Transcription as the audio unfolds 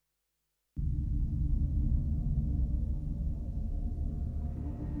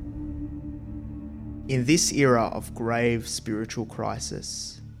In this era of grave spiritual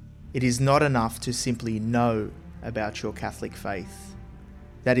crisis, it is not enough to simply know about your Catholic faith.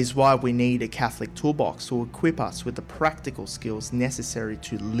 That is why we need a Catholic toolbox to equip us with the practical skills necessary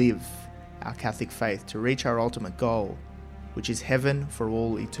to live our Catholic faith to reach our ultimate goal, which is heaven for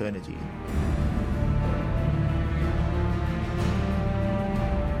all eternity.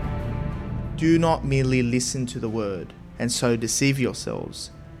 Do not merely listen to the word and so deceive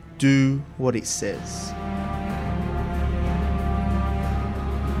yourselves. Do what it says.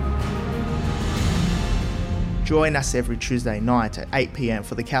 Join us every Tuesday night at 8 p.m.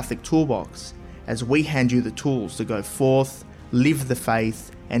 for the Catholic Toolbox as we hand you the tools to go forth, live the faith,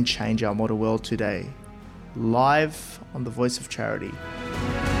 and change our modern world today. Live on the Voice of Charity.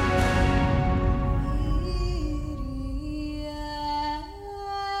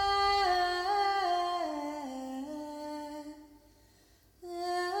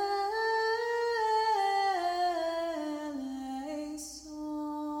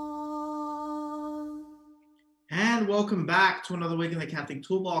 And welcome back to another week in the Catholic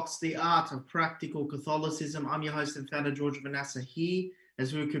Toolbox, the art of practical Catholicism. I'm your host and founder, George Manassa, here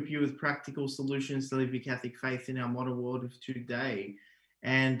as we equip you with practical solutions to live your Catholic faith in our modern world of today.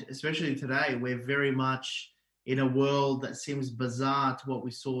 And especially today, we're very much in a world that seems bizarre to what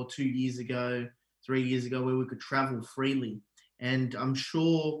we saw 2 years ago, 3 years ago, where we could travel freely. And I'm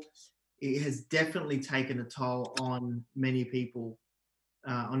sure it has definitely taken a toll on many people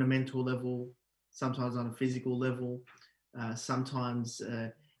on a mental level, sometimes on a physical level, sometimes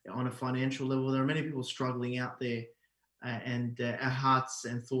on a financial level. There are many people struggling out there, and our hearts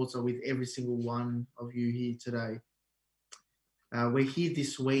and thoughts are with every single one of you here today. We're here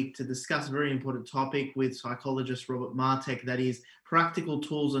this week to discuss a very important topic with psychologist Robert Martek, that is practical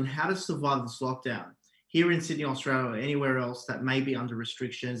tools on how to survive this lockdown here in Sydney, Australia, or anywhere else that may be under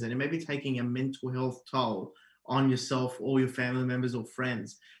restrictions and it may be taking a mental health toll on yourself or your family members or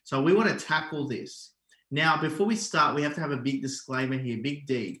friends. So we want to tackle this. Now, before we start, we have to have a big disclaimer here, big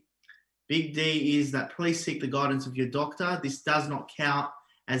D. Big D is that please seek the guidance of your doctor. This does not count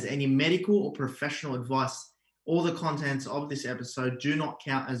as any medical or professional advice. All the contents of this episode do not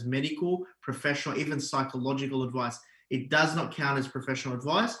count as medical, professional, even psychological advice. It does not count as professional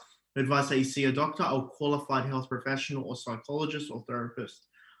advice. Advice that you see a doctor or qualified health professional or psychologist or therapist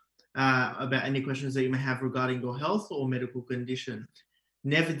about any questions that you may have regarding your health or medical condition.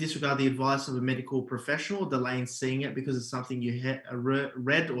 Never disregard the advice of a medical professional, delay in seeing it because it's something you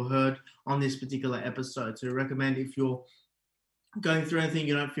read or heard on this particular episode. So I recommend, if you're going through anything,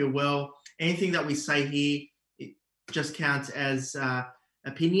 you don't feel well, anything that we say here, it just counts as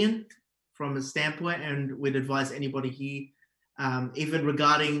opinion from a standpoint, and we'd advise anybody here, even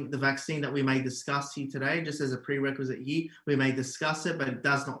regarding the vaccine that we may discuss here today, just as a prerequisite here, we may discuss it, but it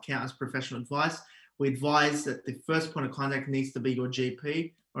does not count as professional advice. We advise that the first point of contact needs to be your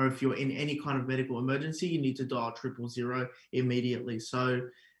GP, or if you're in any kind of medical emergency, you need to dial 000 immediately. So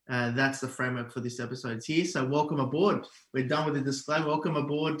that's the framework for this episode here. So welcome aboard. We're done with the disclaimer. Welcome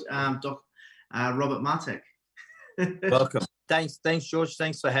aboard, Robert Martek. Welcome. Thanks, George.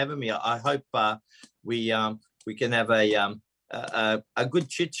 Thanks for having me. I hope we can have a good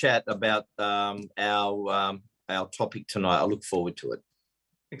chit chat about our topic tonight. I look forward to it.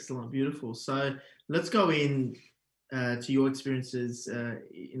 Excellent, beautiful. So let's go in to your experiences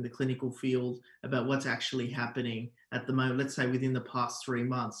in the clinical field about what's actually happening at the moment. Let's say within the past 3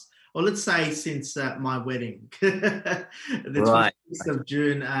 months, or let's say since my wedding, the 26th of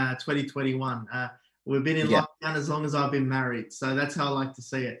June, 2021. We've been in lockdown as long as I've been married, so that's how I like to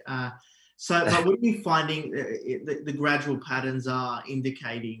see it. But what are you finding the gradual patterns are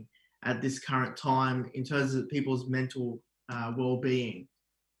indicating at this current time in terms of people's mental well-being?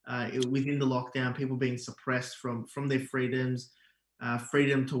 Within the lockdown, people being suppressed from their freedoms,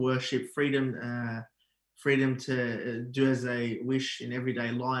 freedom to worship, freedom to do as they wish in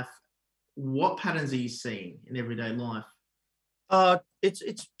everyday life. What patterns are you seeing in everyday life?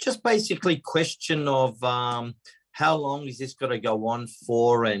 It's just basically question of how long is this going to go on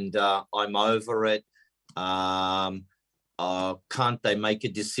for, and I'm over it. Can't they make a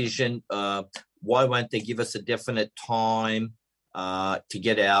decision? Why won't they give us a definite time to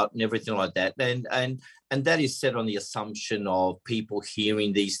get out and everything like that? And that is set on the assumption of people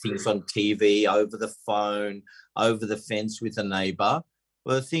hearing these things on TV, over the phone, over the fence with a neighbour.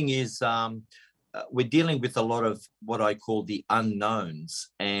 Well, the thing is, we're dealing with a lot of what I call the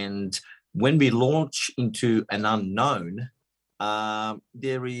unknowns. And when we launch into an unknown,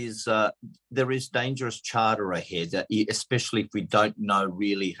 there is dangerous charter ahead, especially if we don't know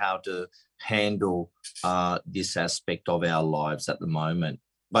really how to handle this aspect of our lives at the moment,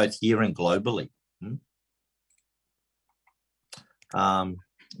 both here and globally. Um,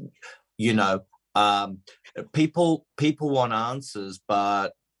 you know, people want answers,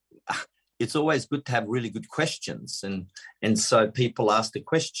 but it's always good to have really good questions, and so people ask the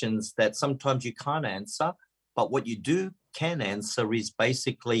questions that sometimes you can't answer, but what you can answer is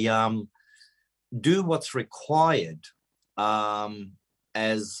basically do what's required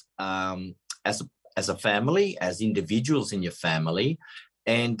as a family, as individuals in your family,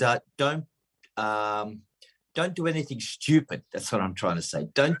 and don't do anything stupid. That's what I'm trying to say.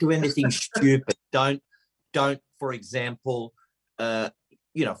 Don't do anything stupid. Don't, for example,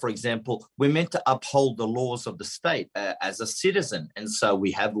 for example, we're meant to uphold the laws of the state as a citizen. And so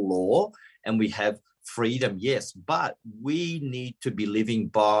we have law and we have freedom, yes, but we need to be living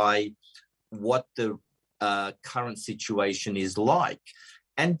by what the current situation is like.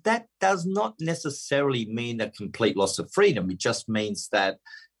 And that does not necessarily mean a complete loss of freedom. It just means that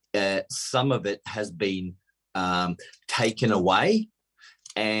some of it has been taken away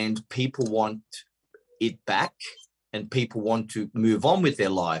and people want it back and people want to move on with their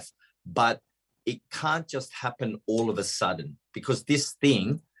life. But it can't just happen all of a sudden, because this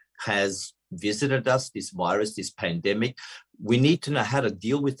thing has visited us, this virus, this pandemic. We need to know how to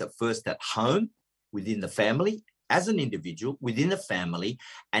deal with it first at home, within the family, as an individual, within the family,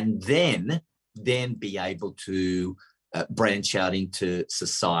 and then be able to branch out into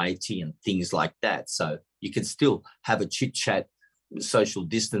society and things like that. So you can still have a chit chat, social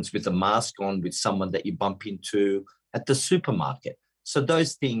distance with a mask on with someone that you bump into at the supermarket. So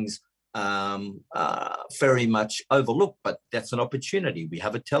those things are very much overlooked, but that's an opportunity. We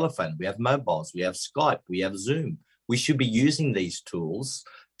have a telephone, we have mobiles, we have Skype, we have Zoom. We should be using these tools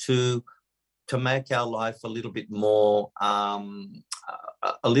to make our life a little bit more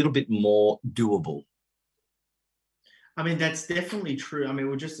doable. I mean, that's definitely true. I mean,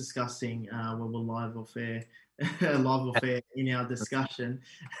 we're just discussing when we're live off air in our discussion.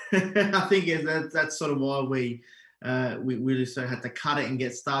 I think that's sort of why we just had to cut it and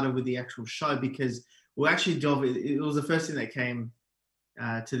get started with the actual show, because we actually it was the first thing that came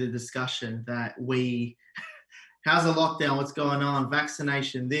to the discussion, that how's the lockdown, what's going on,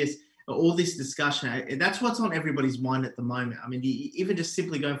 vaccination, this, all this discussion. That's what's on everybody's mind at the moment. I mean, even just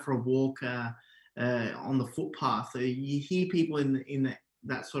simply going for a walk on the footpath, you hear people in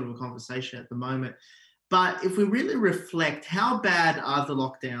that sort of a conversation at the moment. But if we really reflect, how bad are the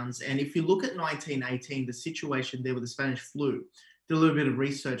lockdowns? And if you look at 1918, the situation there with the Spanish flu, did a little bit of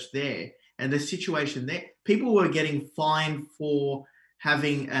research there, and the situation there, people were getting fined for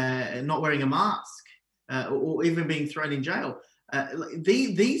having not wearing a mask or even being thrown in jail.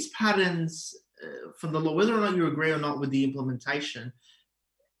 These patterns from the law, whether or not you agree or not with the implementation,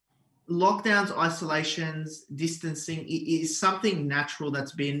 lockdowns, isolations, distancing is something natural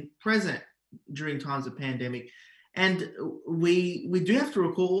that's been present during times of pandemic. And we do have to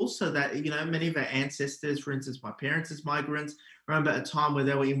recall also that, many of our ancestors, for instance, my parents as migrants, remember a time where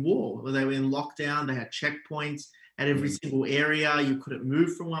they were in war, where they were in lockdown, they had checkpoints at every single area. You couldn't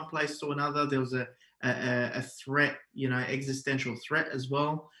move from one place to another. There was a threat, existential threat as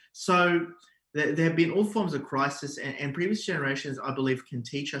well. So there have been all forms of crisis, and previous generations, I believe, can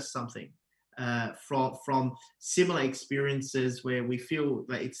teach us something from similar experiences where we feel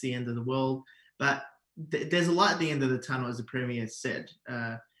that it's the end of the world. But there's a light at the end of the tunnel, as the Premier said,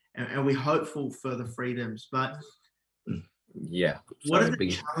 and we're hopeful for the freedoms. But yeah, what are the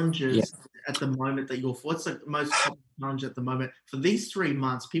challenges at the moment that what's the most common challenge at the moment for these 3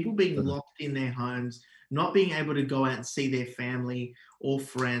 months? People being locked in their homes, not being able to go out and see their family or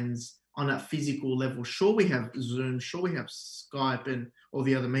friends on a physical level. Sure, we have Zoom, sure we have Skype and all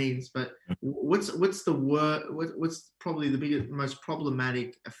the other means, but what's probably the biggest, most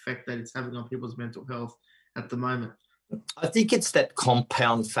problematic effect that it's having on people's mental health at the moment? I think it's that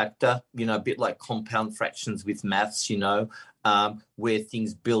compound factor, a bit like compound fractions with maths, where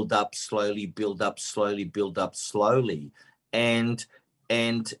things build up slowly, build up slowly, build up slowly. And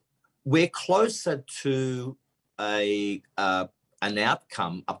we're closer to an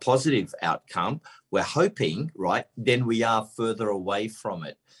outcome, a positive outcome, we're hoping, right, than we are further away from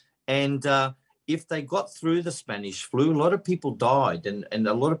it. And if they got through the Spanish flu, a lot of people died, and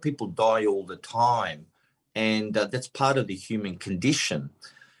a lot of people die all the time. And that's part of the human condition.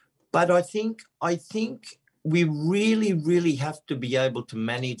 But I think we really, really have to be able to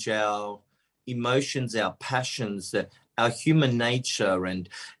manage our emotions, our passions, our human nature, and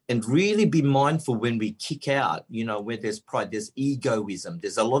really be mindful when we kick out, where there's pride, there's egoism.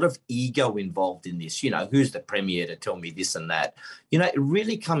 There's a lot of ego involved in this. Who's the Premier to tell me this and that? It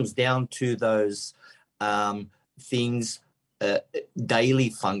really comes down to those things, daily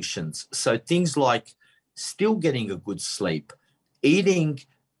functions. So things like still getting a good sleep, eating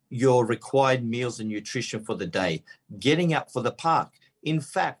your required meals and nutrition for the day, getting up for the park. In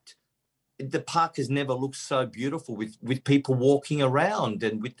fact, the park has never looked so beautiful with people walking around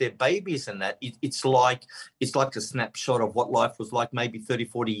and with their babies and that. It's like a snapshot of what life was like maybe 30,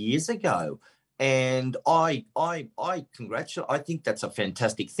 40 years ago. And I congratulate, I think that's a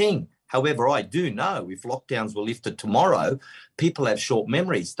fantastic thing. However, I do know if lockdowns were lifted tomorrow, people have short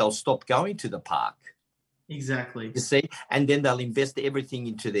memories. They'll stop going to the park. Exactly. You see, and then they'll invest everything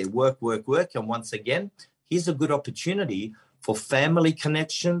into their work. And once again, here's a good opportunity for family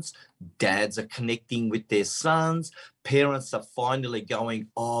connections. Dads are connecting with their sons. Parents are finally going,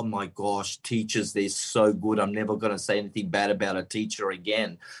 oh my gosh, teachers, they're so good. I'm never going to say anything bad about a teacher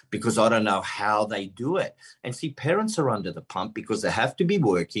again because I don't know how they do it. And see, parents are under the pump because they have to be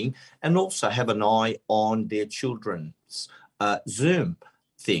working and also have an eye on their children's Zoom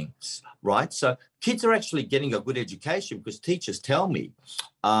things, right? So kids are actually getting a good education because teachers tell me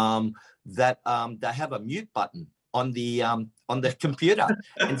that they have a mute button on the computer,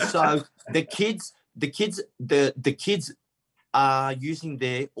 and so the kids are using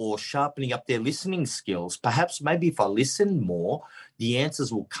their or sharpening up their listening skills. Perhaps maybe if I listen more, the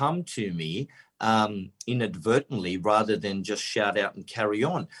answers will come to me inadvertently rather than just shout out and carry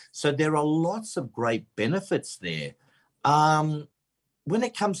on. So there are lots of great benefits there. When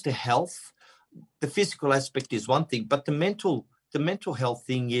it comes to health, the physical aspect is one thing, but the mental health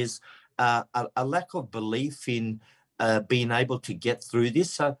thing is a lack of belief in being able to get through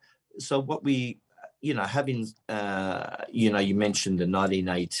this. So what we, having, you mentioned the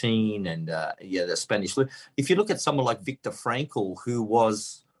 1918 and the Spanish flu. If you look at someone like Viktor Frankl, who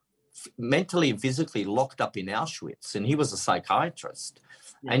was mentally and physically locked up in Auschwitz, and he was a psychiatrist,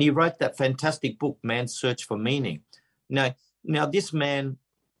 and he wrote that fantastic book, Man's Search for Meaning. Now this man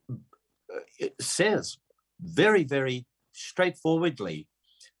says very, very straightforwardly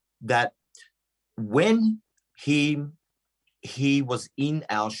that when he was in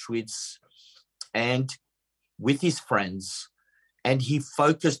Auschwitz and with his friends, and he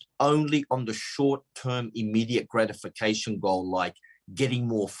focused only on the short-term immediate gratification goal, like getting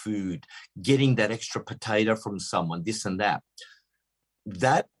more food, getting that extra potato from someone, this and that.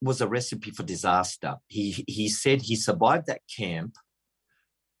 That was a recipe for disaster. He said he survived that camp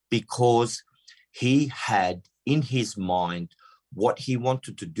because he had in his mind what he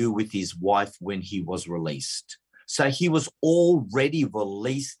wanted to do with his wife when he was released. So he was already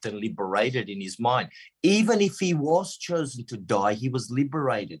released and liberated in his mind. Even if he was chosen to die, he was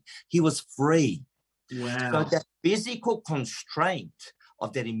liberated. He was free. Wow. So that physical constraint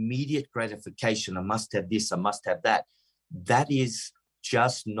of that immediate gratification, I must have this, I must have that, that is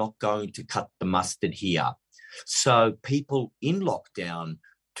just not going to cut the mustard here. So people in lockdown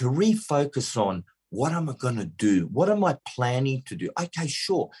to refocus on, what am I going to do? What am I planning to do? Okay,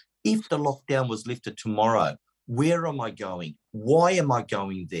 sure. If the lockdown was lifted tomorrow, where am I going? Why am I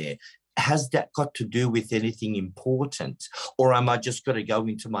going there? Has that got to do with anything important? Or am I just going to go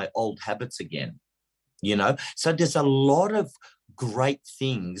into my old habits again? So there's a lot of great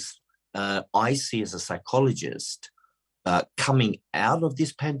things I see as a psychologist coming out of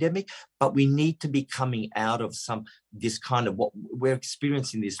this pandemic, but we need to be coming out of this kind of what we're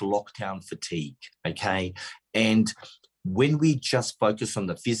experiencing, this lockdown fatigue, okay? And when we just focus on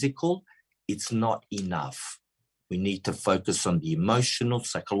the physical, it's not enough. We need to focus on the emotional,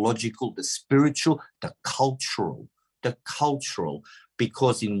 psychological, the spiritual, the cultural,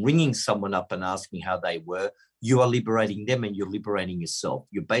 because in ringing someone up and asking how they were, you are liberating them and you're liberating yourself.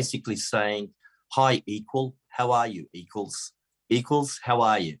 You're basically saying, hi, equal, how are you? Equals, how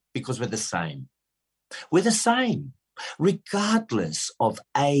are you? Because we're the same. We're the same, regardless of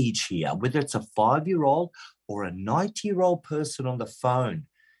age here, whether it's a 5-year-old or a 90-year-old person on the phone,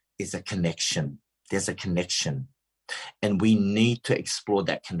 is a connection. There's a connection. And we need to explore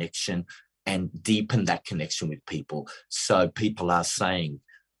that connection and deepen that connection with people. So people are saying,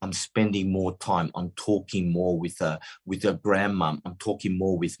 I'm spending more time, I'm talking more with a grandmum, I'm talking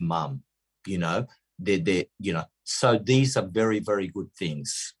more with mum, so these are very, very good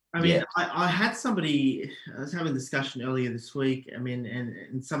things. I mean, I had somebody, I was having a discussion earlier this week,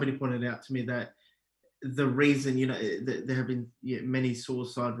 and somebody pointed out to me that the reason, there have been many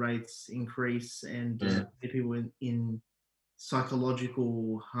suicide rates increase and people in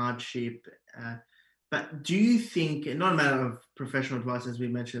psychological hardship. But do you think, not a matter of professional advice, as we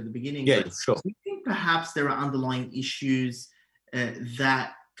mentioned at the beginning, but sure. do you think perhaps there are underlying issues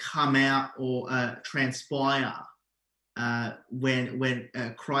that come out or transpire when a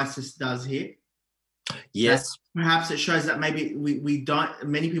crisis does hit? That Yes. perhaps it shows that maybe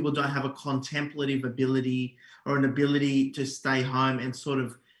many people don't have a contemplative ability or an ability to stay home and sort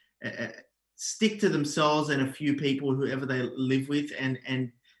of stick to themselves and a few people, whoever they live with,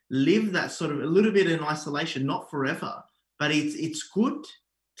 and live that sort of a little bit in isolation, not forever, but it's good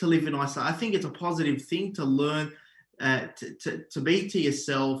to live in isolation. I think it's a positive thing to learn to be to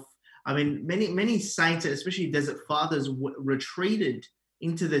yourself. I mean, many saints, especially desert fathers, retreated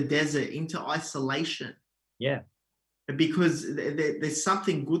into the desert, into isolation. Yeah. Because there's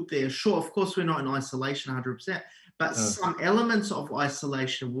something good there. Sure, of course, we're not in isolation 100%, but some elements of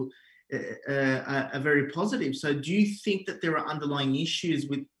isolation are very positive. So, do you think that there are underlying issues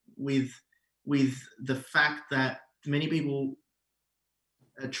with the fact that many people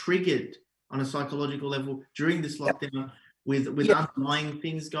are triggered on a psychological level during this lockdown with underlying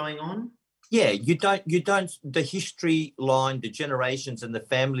things going on? Yeah, you don't, the history line, the generations and the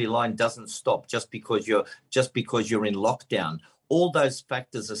family line doesn't stop just because you're in lockdown. All those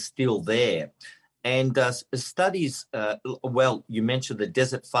factors are still there. And studies, well, you mentioned the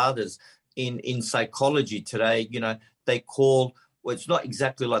desert fathers in psychology today, they call, well, it's not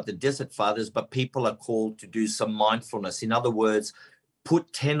exactly like the desert fathers, but people are called to do some mindfulness. In other words,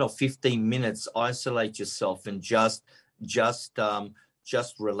 put 10 or 15 minutes, isolate yourself and just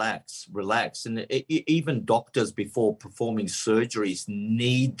relax. And even doctors before performing surgeries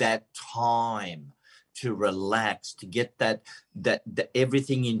need that time to relax, to get that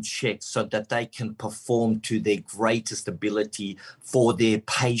everything in check so that they can perform to their greatest ability for their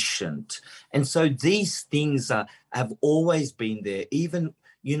patient. And so these things have always been there. Even,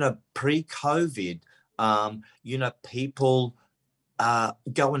 pre-COVID, people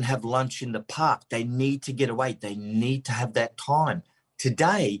go and have lunch in the park. They need to get away. They need to have that time.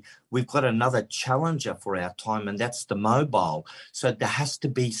 Today, we've got another challenger for our time, and that's the mobile. So there has to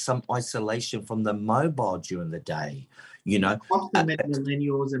be some isolation from the mobile during the day, Often many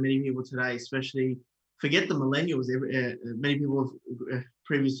millennials and many people today, especially, forget the millennials, many people of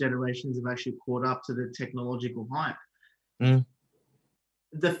previous generations have actually caught up to the technological hype.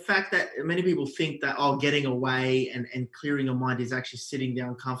 The fact that many people think that, getting away and clearing your mind is actually sitting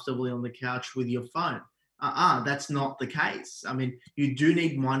down comfortably on the couch with your phone. That's not the case. I mean, you do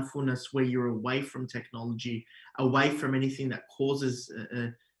need mindfulness where you're away from technology, away from anything that causes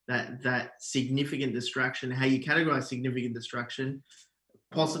that significant distraction. How you categorize significant distraction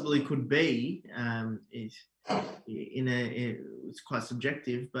possibly could be, it's quite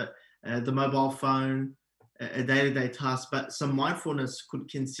subjective, but the mobile phone, a day-to-day task, but some mindfulness could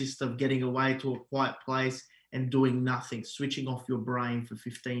consist of getting away to a quiet place and doing nothing, switching off your brain for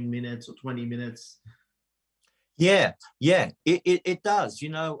 15 minutes or 20 minutes. Yeah, it does.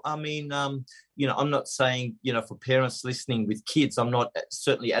 I'm not saying, for parents listening with kids, I'm not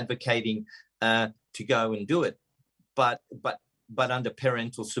certainly advocating to go and do it, but under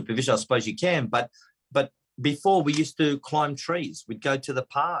parental supervision, I suppose you can. But before, we used to climb trees. We'd go to the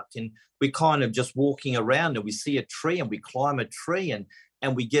park and we're kind of just walking around and we see a tree and we climb a tree and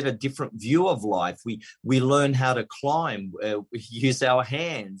we get a different view of life. We learn how to climb, we use our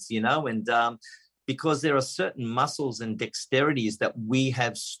hands, and because there are certain muscles and dexterities that we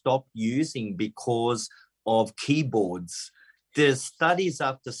have stopped using because of keyboards. There's studies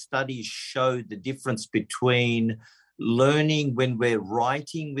after studies show the difference between learning when we're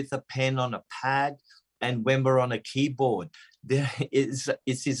writing with a pen on a pad and when we're on a keyboard. It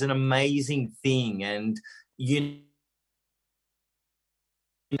is an amazing thing. And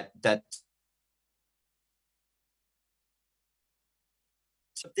that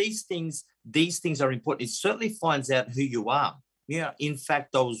so these things are important. It certainly finds out who you are. Yeah. In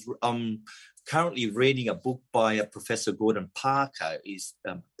fact, I was currently reading a book by Professor Gordon Parker. He's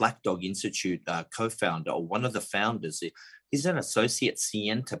Black Dog Institute co-founder, or one of the founders. He's an associate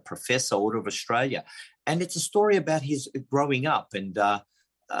Scienta professor out of Australia, and it's a story about his growing up. And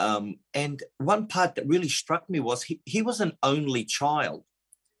one part that really struck me was he was an only child.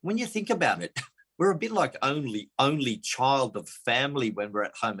 When you think about it, we're a bit like only child of family when we're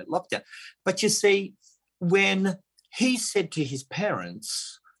at home at lockdown. But you see, when he said to his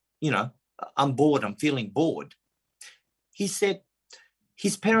parents, I'm bored, I'm feeling bored, he said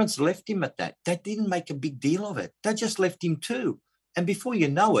his parents left him at that. They didn't make a big deal of it. They just left him too. And before you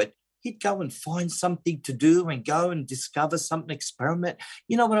know it, he'd go and find something to do and go and discover something, experiment.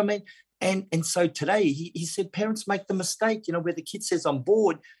 You know what I mean? And so today he said parents make the mistake, where the kid says, I'm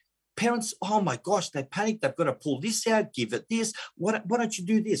bored. Parents, oh my gosh, they panic. They've got to pull this out, give it this. Why don't you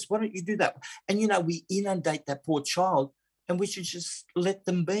do this? Why don't you do that? And, we inundate that poor child, and we should just let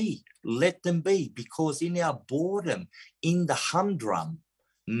them be, because in our boredom, in the humdrum,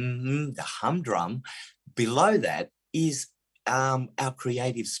 The humdrum. Below that is our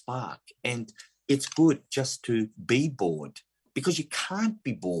creative spark. And it's good just to be bored, because you can't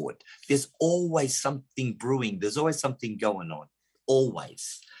be bored. There's always something brewing. There's always something going on,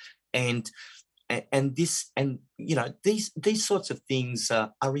 always. And this, and you know, these sorts of things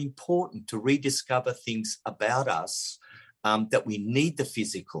are important to rediscover things about us, that we need the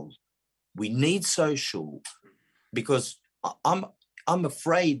physical, we need social, because I'm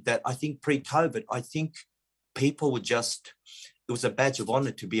afraid that I think pre-COVID, I think people were just, it was a badge of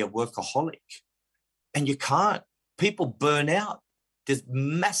honor to be a workaholic, and you can't. People burn out. There's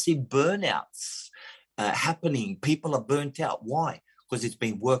massive burnouts happening. People are burnt out. Why? Because it's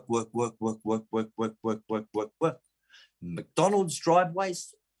been work. McDonald's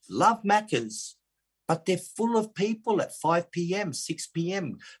driveways, love Macca's, but they're full of people at 5 p.m., 6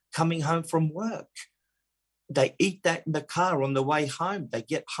 p.m. coming home from work. They eat that in the car on the way home. They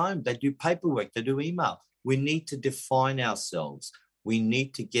get home, they do paperwork, they do email. We need to define ourselves. We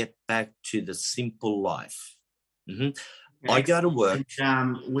need to get back to the simple life. I go to work,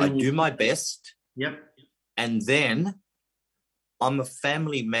 I do my best. Yep. And then I'm a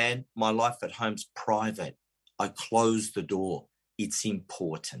family man. My life at home's private. I close the door. It's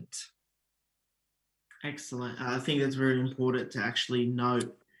important. Excellent. I think that's very important to actually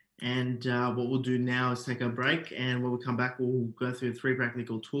note. And what we'll do now is take a break. And when we come back, we'll go through 3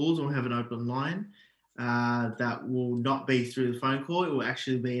 practical tools. We'll have an open line that will not be through the phone call. It will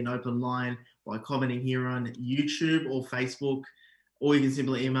actually be an open line by commenting here on YouTube or Facebook, or you can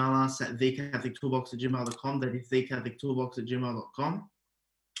simply email us at thecatholictoolbox@gmail.com. That is thecatholictoolbox@gmail.com,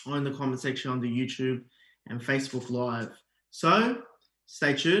 or in the comment section on the YouTube and Facebook Live. So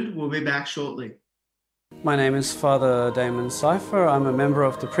stay tuned. We'll be back shortly. My name is Father Damon Cypher. I'm a member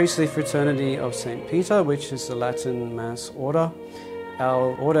of the Priestly Fraternity of St. Peter, which is the Latin Mass order.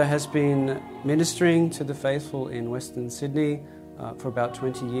 Our order has been ministering to the faithful in Western Sydney for about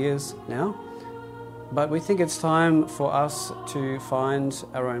 20 years now. But we think it's time for us to find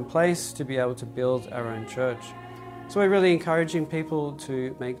our own place, to be able to build our own church. So we're really encouraging people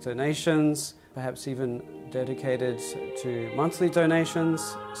to make donations, perhaps even dedicated to monthly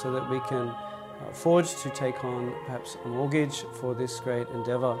donations, so that we can afford to take on perhaps a mortgage for this great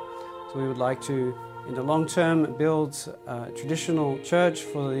endeavour. So we would like to, in the long term, build a traditional church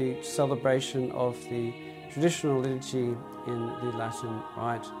for the celebration of the traditional liturgy in the Latin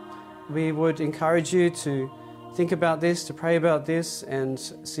Rite. We would encourage you to think about this, to pray about this, and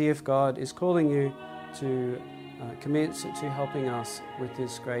see if God is calling you to commit to helping us with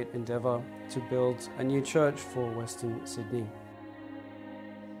this great endeavour to build a new church for Western Sydney.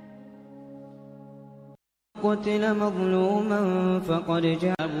 قتل مظلوما فقد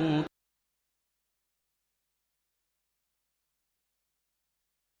جابوا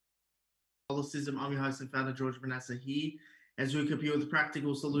Catholicism. I'm your host and founder, George Manasseh, here as we compare with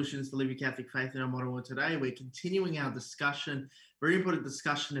practical solutions to live your Catholic faith in our modern world today. We're continuing our discussion, very important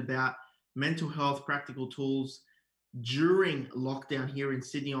discussion about mental health, practical tools during lockdown here in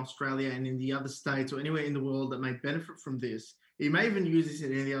Sydney, Australia, and in the other states or anywhere in the world that may benefit from this. You may even use this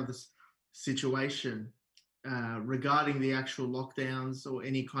in any other situation regarding the actual lockdowns or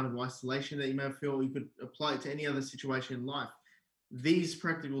any kind of isolation that you may feel. You could apply it to any other situation in life. These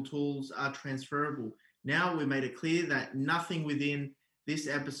practical tools are transferable. Now we made it clear that nothing within this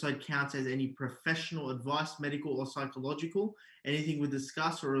episode counts as any professional advice, medical or psychological. Anything we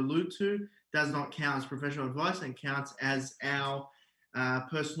discuss or allude to does not count as professional advice and counts as our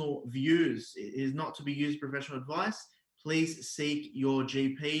personal views. It is not to be used as professional advice. Please seek your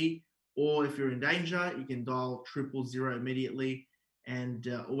GP, or if you're in danger, you can dial 000 immediately, and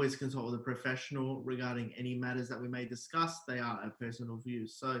always consult with a professional regarding any matters that we may discuss. They are our personal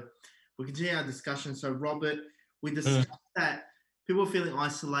views. So we'll continue our discussion. So Robert, we discussed that people are feeling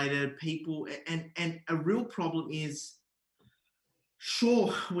isolated, and a real problem is,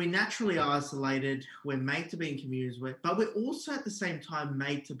 sure, we naturally are isolated. We're made to be in communities, but we're also at the same time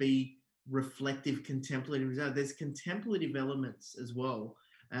made to be reflective, contemplative. There's contemplative elements as well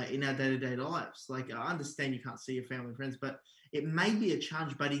in our day-to-day lives. Like, I understand you can't see your family and friends, but it may be a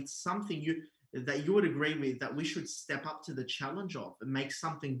challenge, but it's something that you would agree with, that we should step up to the challenge of and make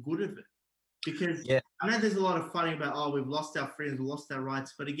something good of it. Because I know there's a lot of fighting about, we've lost our freedoms, we've lost our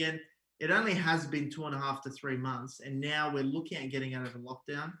rights. But again, it only has been 2.5 to 3 months, and now we're looking at getting out of a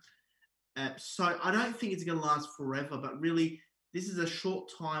lockdown. So I don't think it's going to last forever, but really, this is a short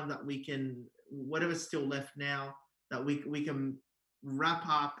time that we can, whatever's still left now, that we can wrap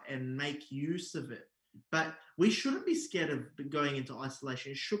up and make use of it. But we shouldn't be scared of going into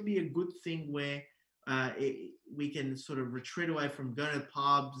isolation. It should be a good thing where we can sort of retreat away from going to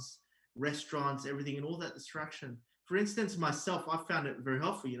pubs, restaurants, everything, and all that distraction. For instance, myself, I found it very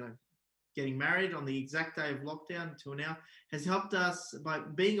helpful, getting married on the exact day of lockdown until now has helped us by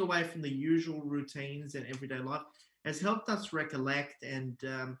being away from the usual routines and everyday life has helped us recollect. And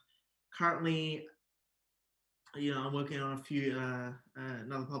currently, I'm working on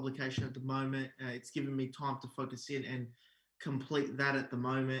another publication at the moment. It's given me time to focus in and complete that at the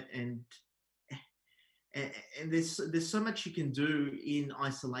moment. And there's so much you can do in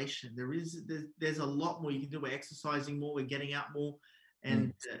isolation. There's a lot more you can do. We're exercising more. We're getting out more.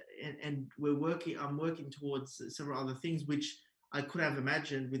 And I'm working towards several other things which I could have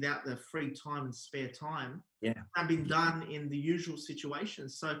imagined without the free time and spare time have been done in the usual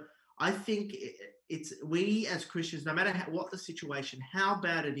situations. So I think we as Christians, no matter what the situation, how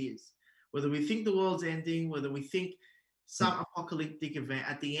bad it is, whether we think the world's ending, whether we think some apocalyptic event,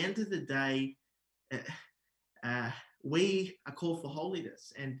 at the end of the day, we are called for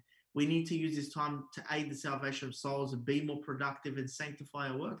holiness, and we need to use this time to aid the salvation of souls and be more productive and sanctify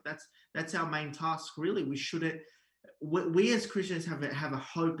our work. That's our main task, really. We as Christians have a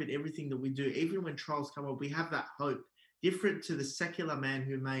hope in everything that we do. Even when trials come up, we have that hope. Different to the secular man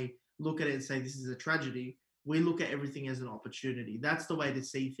who may look at it and say, this is a tragedy. We look at everything as an opportunity. That's the way to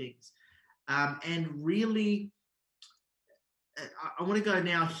see things. And really, I want to go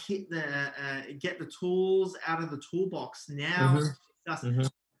now, get the tools out of the toolbox now. Discuss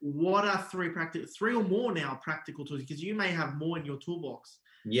what are three or more now practical tools, because you may have more in your toolbox.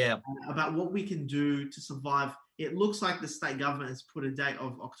 About what we can do to survive. It looks like the state government has put a date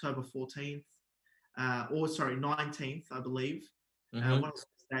of October 14th, 19th, I believe. One of the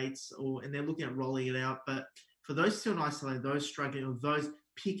states, and they're looking at rolling it out. But for those still in isolation, those struggling, or those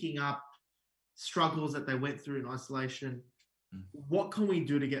picking up struggles that they went through in isolation, what can we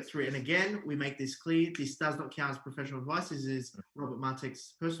do to get through it? And again, we make this clear. This does not count as professional advice. This is Robert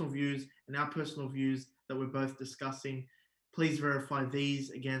Martek's personal views and our personal views that we're both discussing. Please verify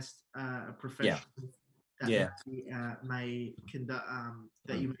these against a professional that may conduct,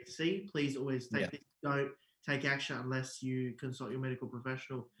 that you may see. Please always take this. Don't take action unless you consult your medical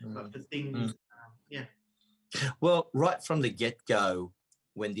professional. But the things, Well, right from the get-go,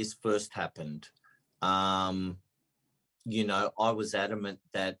 when this first happened, I was adamant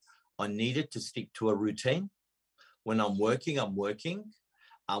that I needed to stick to a routine. When I'm working, I'm working.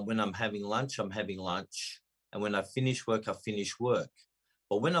 When I'm having lunch, I'm having lunch. And when I finish work, I finish work.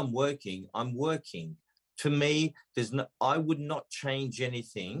 But when I'm working, I'm working. To me, I would not change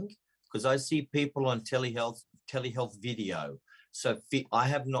anything, because I see people on telehealth video. So I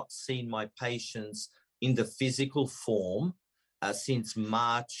have not seen my patients in the physical form since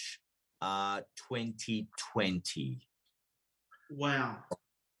March 2020. Wow.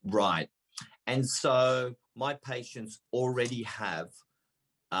 Right. And so my patients already have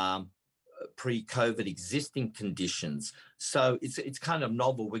pre-COVID existing conditions. So it's kind of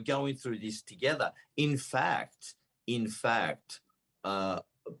novel. We're going through this together. In fact,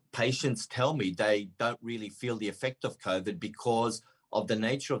 patients tell me they don't really feel the effect of COVID because of the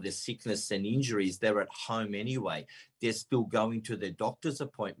nature of their sickness and injuries. They're at home anyway. They're still going to their doctor's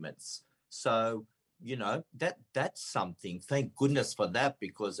appointments. So, that's something. Thank goodness for that,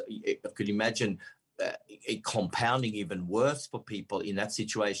 because I could imagine it compounding even worse for people in that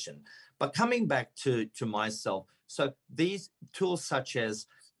situation. But coming back to myself, so these tools such as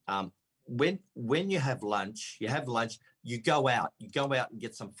when you have lunch, you go out and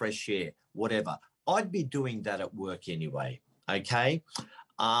get some fresh air, whatever. I'd be doing that at work anyway, okay?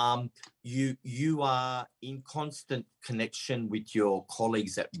 You are in constant connection with your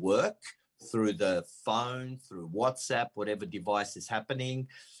colleagues at work through the phone, through WhatsApp, whatever device is happening.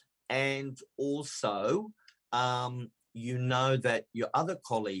 And also, that your other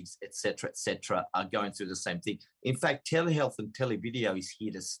colleagues, et cetera, are going through the same thing. In fact, telehealth and televideo is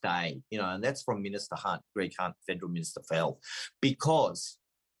here to stay, and that's from Minister Hunt, Greg Hunt, Federal Minister for Health, because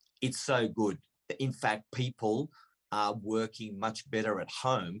it's so good. In fact, people are working much better at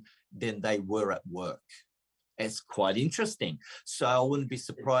home than they were at work. It's quite interesting. So I wouldn't be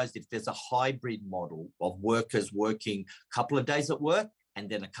surprised if there's a hybrid model of workers working a couple of days at work and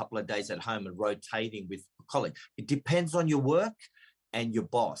then a couple of days at home and rotating with a colleague. It depends on your work and your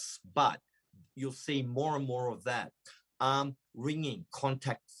boss, but you'll see more and more of that. Ringing,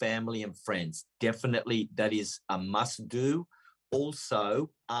 contact family and friends. Definitely that is a must do.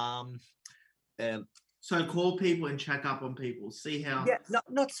 Also, so call people and check up on people, see how... Yeah,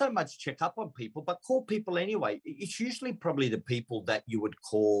 not so much check up on people, but call people anyway. It's usually probably the people that you would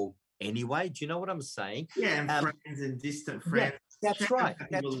call anyway. Do you know what I'm saying? Yeah, and friends and distant friends. Yeah, that's right.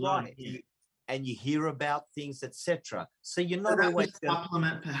 and you hear about things, etc. So you're So not that always would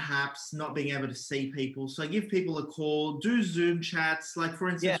supplement perhaps not being able to see people. So give people a call, do Zoom chats. Like for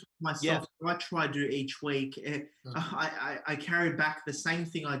yeah, instance, yeah, myself, I try to do each week. I carry back the same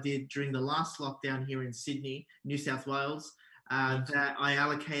thing I did during the last lockdown here in Sydney, New South Wales. That I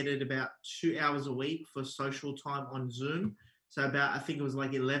allocated about 2 hours a week for social time on Zoom. So about I think it was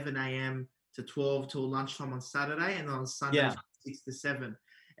like 11 a.m. to 12 till lunchtime on Saturday, and on Sunday yeah, from 6 to 7.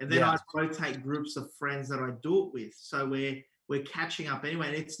 And then yeah, I'd rotate groups of friends that I do it with. So we're catching up anyway.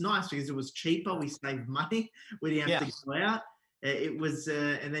 And it's nice because it was cheaper. We saved money. We didn't have yeah. to go out. It was,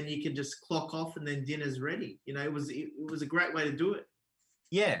 and then you can just clock off and then dinner's ready. You know, it was a great way to do it.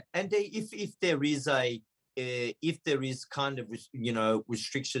 Yeah, and if there is if there is kind of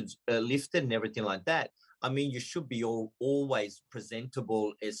restrictions lifted and everything like that, I mean, you should be always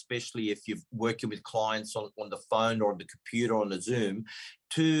presentable, especially if you're working with clients on the phone or on the computer or on the Zoom,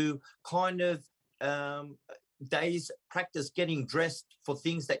 to kind of days practice getting dressed for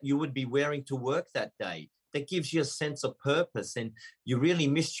things that you would be wearing to work that day. That gives you a sense of purpose, and you really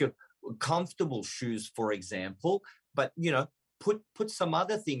miss your comfortable shoes, for example, but put some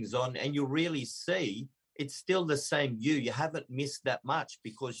other things on and you really see it's still the same you haven't missed that much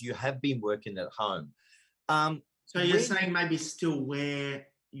because you have been working at home. So you're saying maybe still wear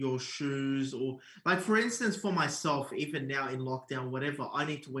your shoes, or like for instance for myself, even now in lockdown, whatever, I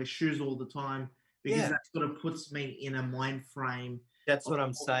need to wear shoes all the time because that sort of puts me in a mind frame. That's what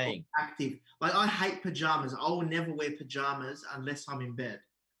I'm saying. Active. Like I hate pajamas. I will never wear pajamas unless I'm in bed,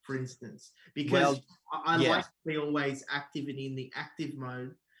 for instance, because I like to be always active and in the active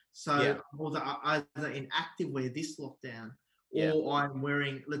mode. So either in active wear this lockdown, or I'm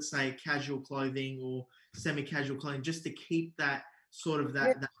wearing, let's say, casual clothing or semi-casual clothing, just to keep that sort of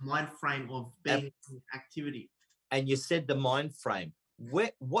that mind frame of being in activity. And you said the mind frame.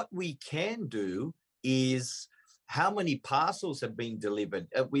 What we can do is how many parcels have been delivered.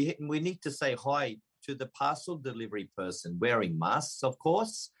 We need to say hi to the parcel delivery person wearing masks, of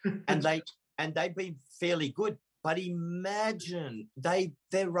course, and they've been fairly good. But imagine they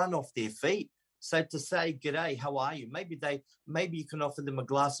run off their feet. So to say, "G'day, how are you?" Maybe you can offer them a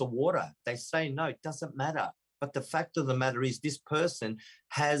glass of water. They say no, it doesn't matter. But the fact of the matter is, this person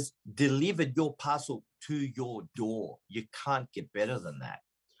has delivered your parcel to your door. You can't get better than that.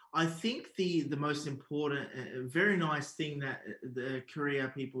 I think the most important, very nice thing that the Korea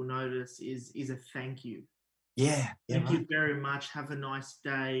people notice is a thank you. Yeah. Thank you very much. Have a nice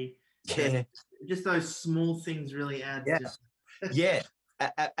day. Yeah. Just those small things really add. Yeah,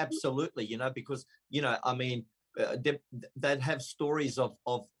 absolutely. Because I mean, they'd have stories of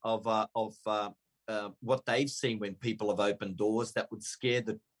what they've seen when people have opened doors that would scare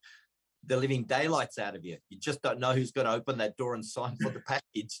the living daylights out of you. You just don't know who's going to open that door and sign for the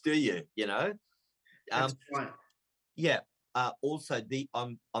package, do you? That's right. Yeah. Also,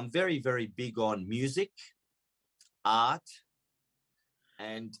 I'm very, very big on music, art,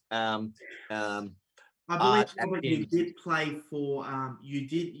 and I believe Robert, you did play for.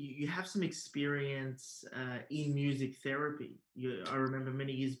 You have some experience in music therapy. I remember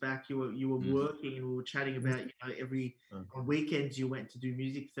many years back you were working, and we were chatting about every on weekends you went to do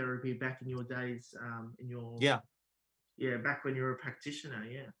music therapy back in your days. Back when you were a practitioner.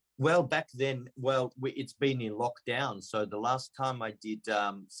 Yeah. Well, back then, it's been in lockdown. So the last time I did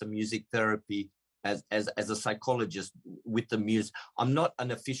some music therapy as a psychologist with the music, I'm not an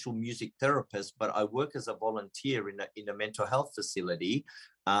official music therapist, but I work as a volunteer in a mental health facility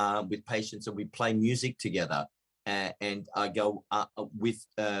with patients, and we play music together. And I go with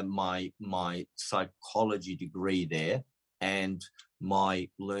my psychology degree there and my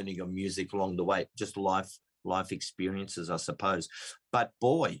learning of music along the way, just life experiences, I suppose. But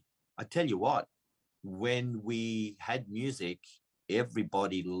boy, I tell you what, when we had music,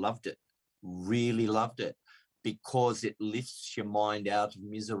 everybody loved it, really loved it, because it lifts your mind out of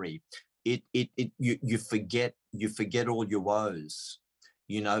misery. You forget all your woes,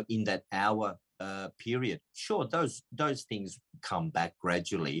 in that hour period. Sure, those things come back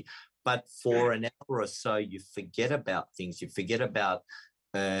gradually, but for an hour or so, you forget about things. You forget about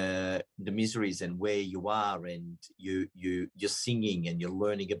the miseries and where you are, and you're singing and you're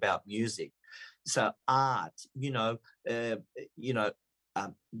learning about music. So art,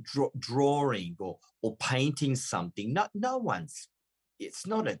 drawing or painting something. No one's. It's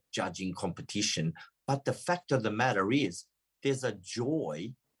not a judging competition, but the fact of the matter is, there's a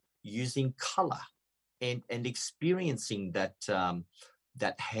joy using color and experiencing that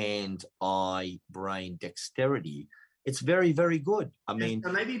hand, eye, brain dexterity it's very, very good. I And mean,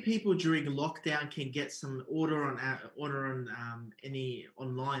 so maybe people during lockdown can get some order on any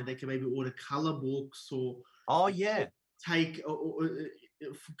online. They can maybe order color books or oh yeah, take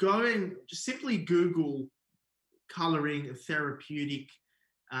go and just simply Google coloring therapeutic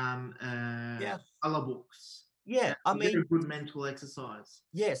yeah, color books. yeah. I That's a very mean, good mental exercise.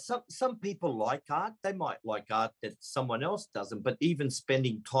 yeah, some people like art. They might like art that someone else doesn't, but even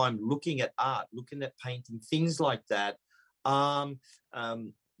spending time looking at art, looking at painting, things like that. Um,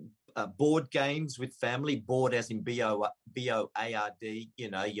 um, board games with family, board as in BOARD, you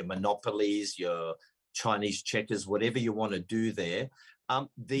know, your monopolies, your Chinese checkers, whatever you want to do there.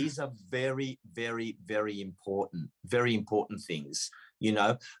 These are very, very, very important things. You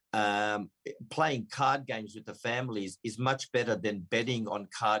know, playing card games with the families is much better than betting on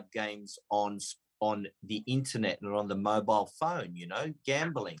card games on the internet and on the mobile phone. You know,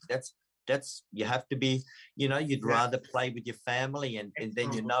 gambling. That's you have to be. You know, you'd rather play with your family, and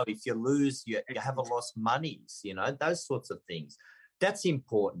then you know if you lose, you have a lost monies. You know, those sorts of things. That's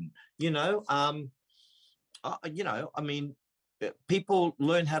important. You know, I mean, people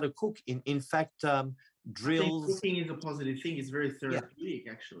learn how to cook. In fact, drills. I think cooking is a positive thing. It's very therapeutic,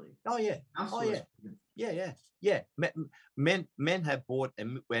 actually. Oh yeah. Absolutely. Yeah. Men have bought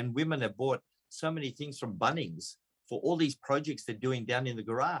and women have bought so many things from Bunnings for all these projects they're doing down in the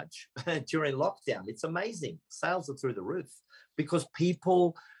garage during lockdown. It's amazing. Sales are through the roof because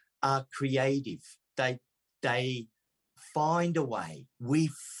people are creative. They find a way. We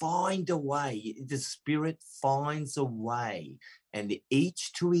find a way. The spirit finds a way, and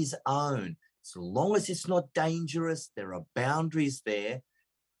each to his own. As long as it's not dangerous, there are boundaries there.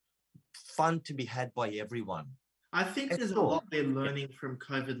 Fun to be had by everyone. I think there's a lot they're learning from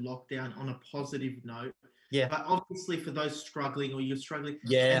COVID lockdown on a positive note. Yeah. But obviously for those struggling or you're struggling.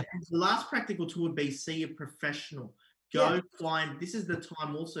 Yeah. And the last practical tool would be see a professional. Go find, this is the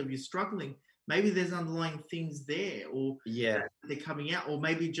time also if you're struggling, maybe there's underlying things there or they're coming out, or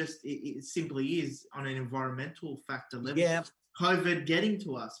maybe just it simply is on an environmental factor level. Yeah. COVID getting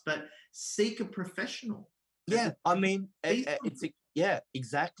to us, but seek a professional. Yeah, I mean,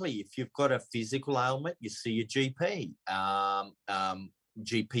 exactly. If you've got a physical ailment, you see your GP.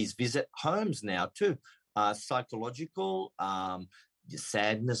 GPs visit homes now too. Psychological,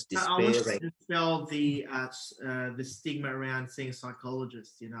 sadness, despair. I wish to dispel the stigma around seeing a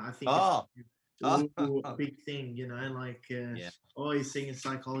psychologist. You know, I think it's a big thing. You know, like you're seeing a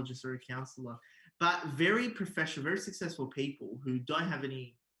psychologist or a counselor. But very professional, very successful people who don't have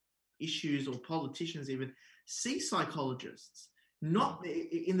any issues, or politicians even, see psychologists, not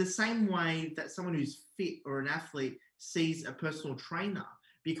in the same way that someone who's fit or an athlete sees a personal trainer.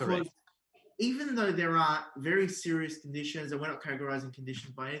 Because even though there are very serious conditions, and we're not categorizing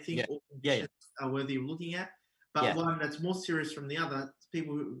conditions by anything, all conditions are worthy of looking at, but one that's more serious from the other,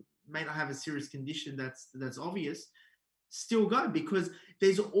 people who may not have a serious condition that's obvious, still go, because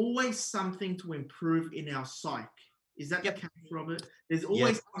there's always something to improve in our psyche. Is that the case, Robert? There's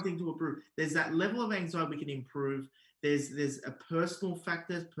always something to improve. There's that level of anxiety we can improve. There's a personal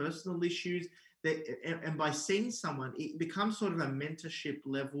factors, personal issues, and by seeing someone, it becomes sort of a mentorship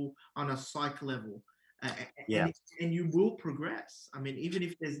level on a psych level. And you will progress. I mean, even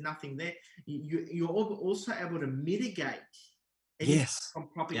if there's nothing there, you're also able to mitigate from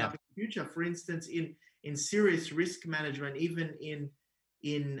popping up in the future. For instance, in serious risk management, even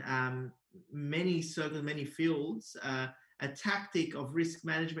in many circles, many fields, a tactic of risk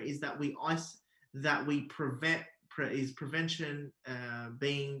management is that we prevent. Is prevention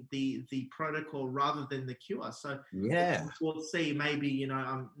being the protocol rather than the cure? So we'll see. Maybe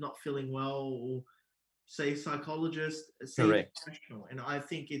I'm not feeling well, or say psychologist, see a professional. And I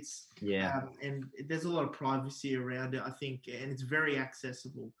think it's and there's a lot of privacy around it. I think, and it's very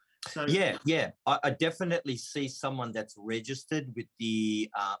accessible. So I definitely see someone that's registered with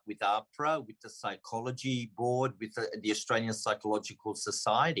the with APRA, with the Psychology Board, with the Australian Psychological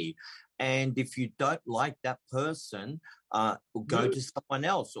Society. And if you don't like that person, go to someone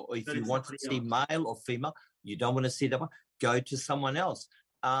else. Or if you want to see male or female, you don't want to see that one, go to someone else.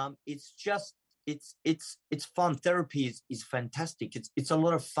 It's just it's fun. Therapy is fantastic. It's a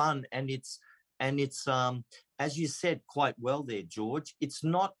lot of fun, and it's as you said quite well there, George. It's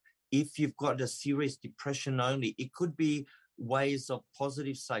not if you've got a serious depression only. It could be ways of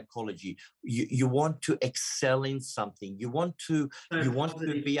positive psychology. You want to excel in something. You want to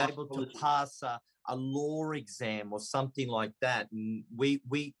be able to pass a law exam or something like that. And we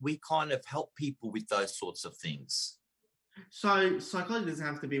kind of help people with those sorts of things. So psychology doesn't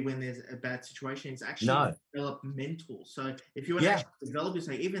have to be when there's a bad situation. It's actually No. developmental. So if you want to Yeah. actually develop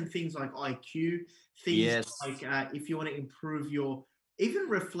yourself, even things like IQ, things Yes. like if you want to improve your even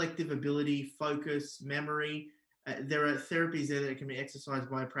reflective ability, focus, memory, there are therapies there that can be exercised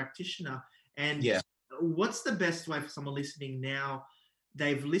by a practitioner. And Yeah. what's the best way for someone listening now?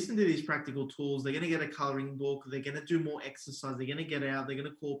 They've listened to these practical tools. They're going to get a coloring book. They're going to do more exercise. They're going to get out. They're going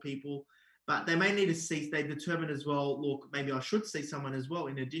to call people. But they may need to see, they determine as well, look, maybe I should see someone as well.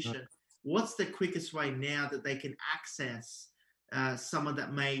 In addition, what's the quickest way now that they can access someone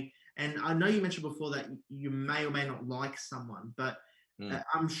that may, and I know you mentioned before that you may or may not like someone, but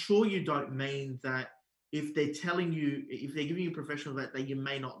I'm sure you don't mean that if they're telling you, if they're giving you professional advice that you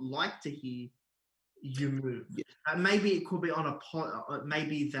may not like to hear, you move. Maybe it could be on a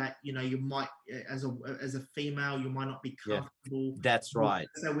maybe that you might as a female you might not be comfortable. That's right.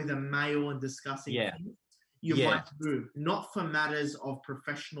 So with a male and discussing things, you might move. Not for matters of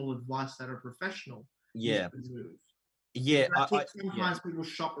professional advice that are professional. Yeah. You move. Yeah. I think sometimes people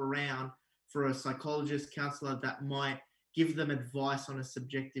shop around for a psychologist, counselor that might give them advice on a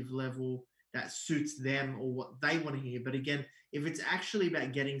subjective level that suits them or what they want to hear. But again, if it's actually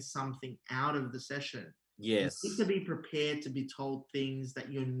about getting something out of the session, yes, you need to be prepared to be told things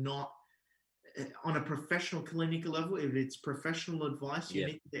that you're not on a professional clinical level. If it's professional advice, you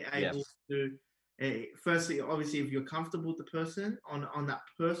need to be able to, firstly, obviously, if you're comfortable with the person on that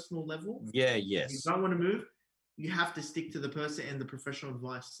personal level, if you don't want to move, you have to stick to the person and the professional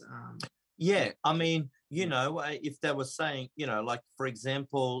advice. I mean, if they were saying, like for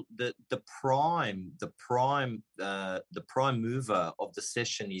example, the prime mover of the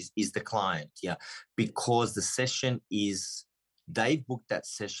session is the client, because the session is they booked that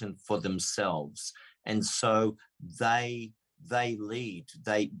session for themselves, and so they lead,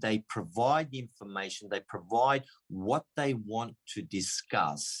 they provide the information, they provide what they want to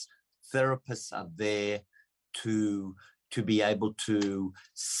discuss. Therapists are there to be able to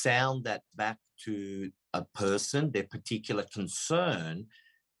sound that back to a person, their particular concern,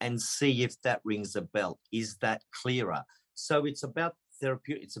 and see if that rings a bell. Is that clearer? So it's about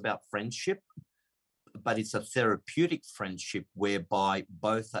therapeutic, it's about friendship, but it's a therapeutic friendship whereby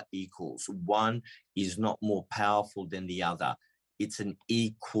both are equals. One is not more powerful than the other. It's an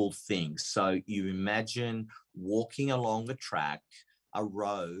equal thing. So you imagine walking along a track, a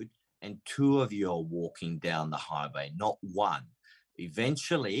road, and two of you are walking down the highway, not one.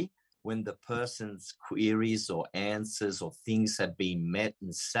 Eventually, when the person's queries or answers or things have been met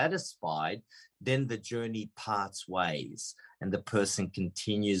and satisfied, then the journey parts ways and the person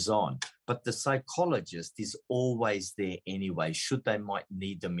continues on. But the psychologist is always there anyway, should they might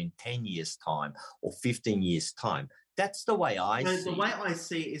need them in 10 years' time or 15 years' time. That's the way I see it. The way I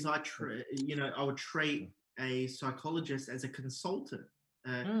see it is I would treat a psychologist as a consultant.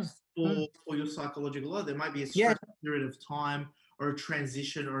 For your psychological life. There might be a stress period of time or a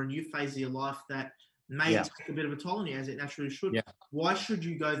transition or a new phase of your life that may take a bit of a toll on you, as it naturally should. Why should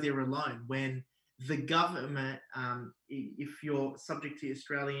you go there alone when the government, if you're subject to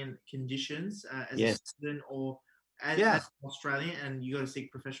Australian conditions as a student or as an Australian and you got to seek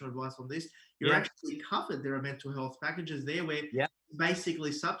professional advice on this, you're actually covered. There are mental health packages there where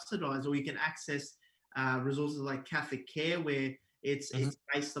basically subsidized, or you can access resources like Catholic Care where it's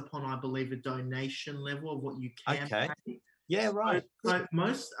based upon, I believe, a donation level of what you can pay. Yeah, right. So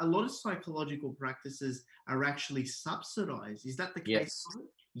a lot of psychological practices are actually subsidized. Is that the case?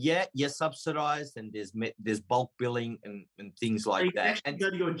 Yeah, subsidized, and there's bulk billing and things like you that. And go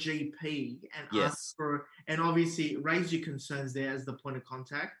to your GP and ask for, and obviously raise your concerns there as the point of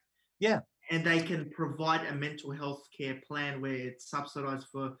contact. Yeah. And they can provide a mental health care plan where it's subsidized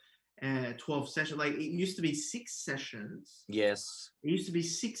for 12 sessions. Like it used to be 6 sessions. Yes. It used to be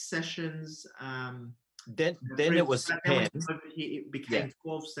 6 sessions. Then it was 10. It became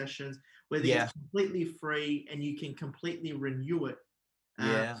 12 sessions where it's completely free and you can completely renew it.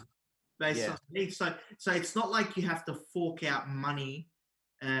 Based on needs. So it's not like you have to fork out money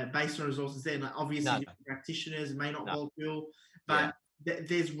based on resources there. Like obviously, practitioners may not bulk bill, but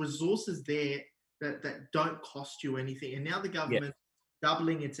there's resources there that don't cost you anything. And now the government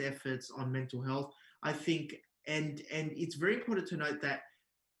doubling its efforts on mental health, I think, and it's very important to note that,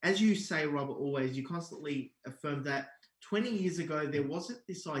 as you say, Robert, always, you constantly affirm that 20 years ago, there wasn't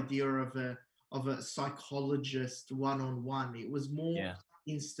this idea of a psychologist one-on-one. It was more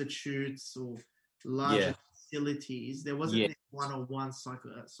institutes or larger facilities. There wasn't this one-on-one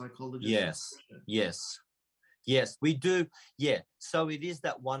psychologist. Yes, we do. Yeah. So it is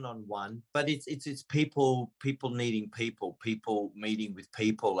that one-on-one, but it's people needing people meeting with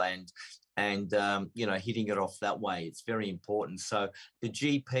people. And and hitting it off that way. It's very important. So the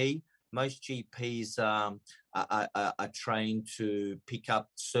GP, most GPs are trained to pick up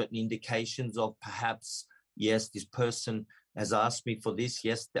certain indications of perhaps, yes, this person has asked me for this,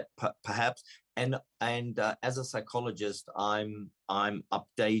 yes, that perhaps. And as a psychologist, I'm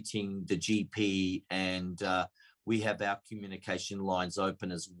updating the GP, and we have our communication lines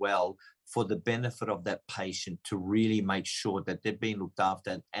open as well for the benefit of that patient, to really make sure that they're being looked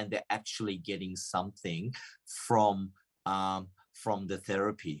after and they're actually getting something from the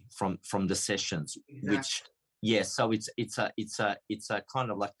therapy, from the sessions. Exactly. Which, yes, so it's a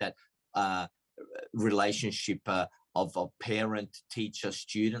kind of like that relationship of a parent, teacher,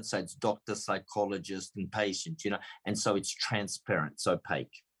 student. So it's doctor, psychologist, and patient, and so it's transparent, it's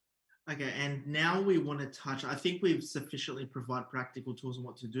opaque. Okay, and now we want to touch, I think we've sufficiently provided practical tools on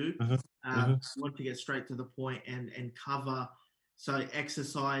what to do. We want to get straight to the point and cover, so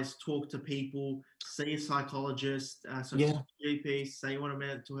exercise, talk to people, see a psychologist, talk to GP, say you want a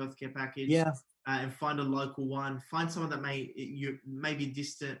mental health care package, and find a local one, find someone that may be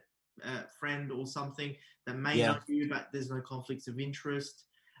distant friend or something that may know you, but there's no conflicts of interest.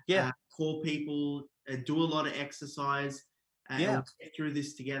 Call people, do a lot of exercise, and we'll get through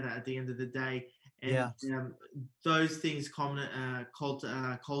this together at the end of the day. And those things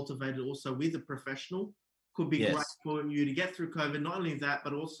cultivated also with a professional could be great for you to get through COVID. Not only that,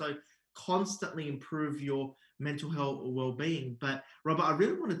 but also constantly improve your mental health or well-being. But Robert, I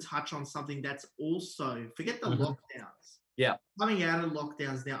really want to touch on something that's also, forget the lockdowns. Coming out of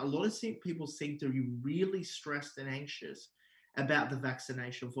lockdowns now, a lot of people seem to be really stressed and anxious about the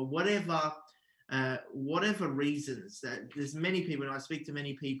vaccination for whatever reasons. There's many people, and I speak to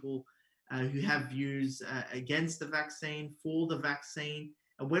many people who have views against the vaccine, for the vaccine,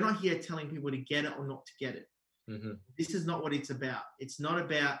 and we're not here telling people to get it or not to get it. This is not what it's about. It's not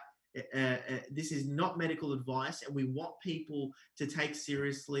about, this is not medical advice, and we want people to take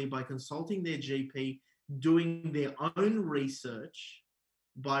seriously by consulting their GP, doing their own research,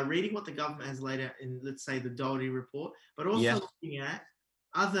 by reading what the government has laid out in, let's say, the Doherty report, but also looking at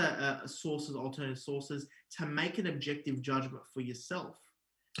other sources, alternative sources, to make an objective judgment for yourself,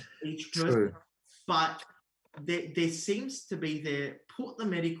 each person. True. But there seems to be, put the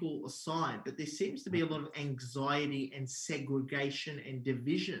medical aside, but there seems to be a lot of anxiety and segregation and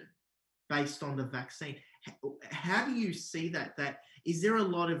division based on the vaccine. How do you see that? Is there a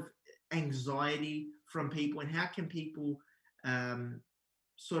lot of anxiety from people, and how can people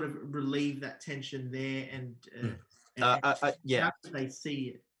sort of relieve that tension there, and how do they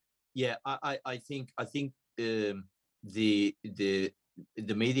see it? I think the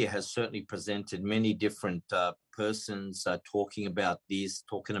media has certainly presented many different persons talking about this,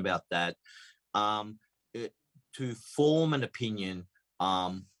 talking about that. To form an opinion,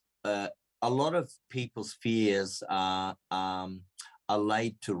 a lot of people's fears are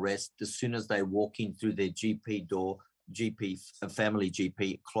laid to rest as soon as they walk in through their GP door, family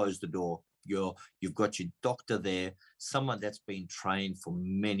GP, close the door. You've got your doctor there, someone that's been trained for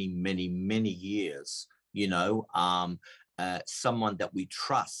many, many, many years, someone that we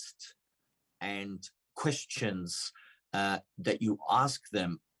trust, and questions that you ask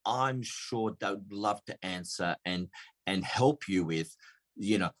them, I'm sure they would love to answer and help you with,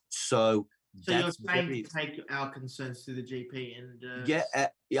 So you're saying to take our concerns to the GP, and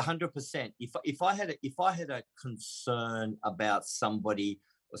 100%. If I had a concern about somebody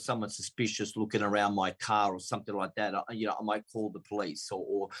or someone suspicious looking around my car or something like that, I might call the police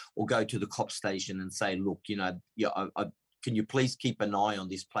or go to the cop station and say, look, can you please keep an eye on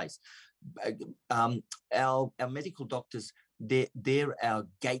this place? Our medical doctors, they're our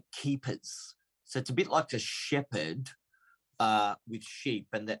gatekeepers. So it's a bit like a shepherd with sheep,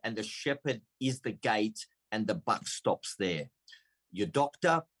 and the shepherd is the gate, and the buck stops there. Your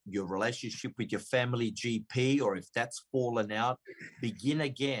doctor, your relationship with your family GP, or if that's fallen out, begin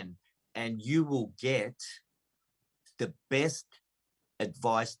again, and you will get the best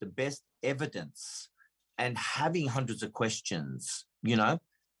advice, the best evidence, and having hundreds of questions,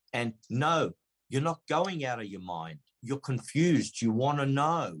 and no, you're not going out of your mind. You're confused. You want to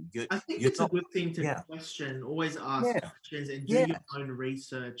know. I think it's a good thing to question, always ask questions, and do your own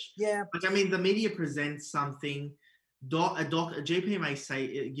research. The media presents something, a GP may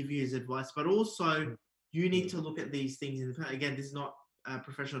say, give you his advice, but also you need to look at these things. Again, this is not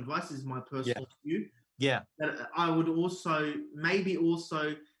professional advice. This is my personal view. But I would also,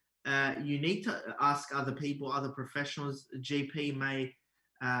 you need to ask other people, other professionals. GP may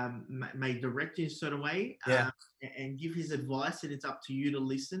direct you in a certain way and give his advice, and it's up to you to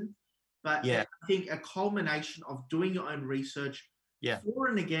listen. But I think a culmination of doing your own research for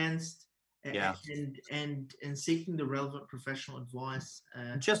and against, Yeah. and seeking the relevant professional advice.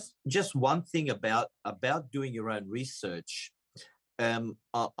 Just one thing about doing your own research. At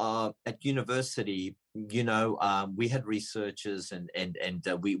university, we had researchers and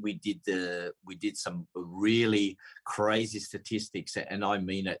we did some really crazy statistics, and I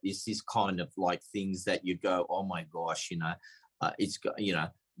mean it. This is kind of like things that you go, oh my gosh, it's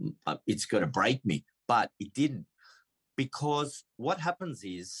going to break me, but it didn't, because what happens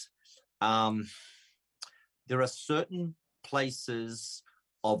is there are certain places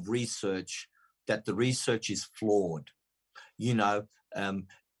of research that the research is flawed.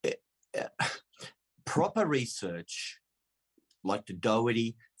 Proper research, like the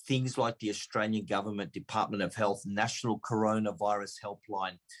Doherty, things like the Australian Government Department of Health, National Coronavirus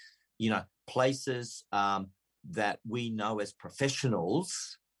Helpline, places that we know as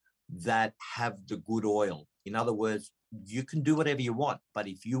professionals that have the good oil. In other words, you can do whatever you want, but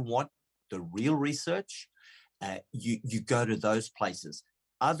if you want the real research, you go to those places.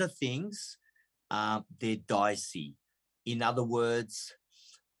 Other things, they're dicey. In other words,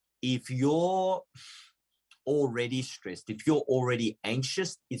 if you're already stressed, if you're already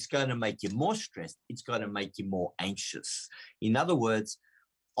anxious, it's going to make you more stressed. It's going to make you more anxious. In other words,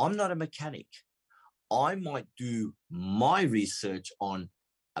 I'm not a mechanic. I might do my research on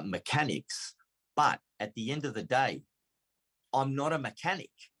mechanics, but at the end of the day, I'm not a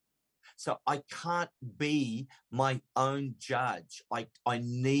mechanic. So I can't be my own judge. I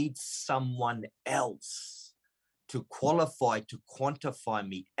need someone else to qualify, to quantify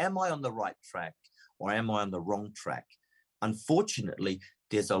me. Am I on the right track or am I on the wrong track? Unfortunately,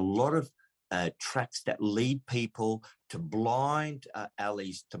 there's a lot of tracks that lead people to blind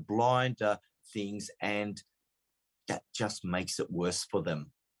alleys, to blind things, and that just makes it worse for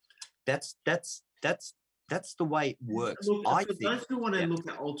them. That's the way it works. Look, for those who want to look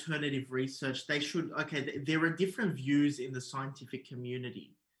at alternative research, they should, there are different views in the scientific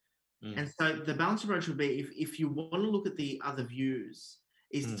community. And so the balanced approach would be, if you want to look at the other views,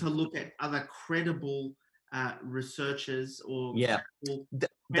 is to look at other credible researchers or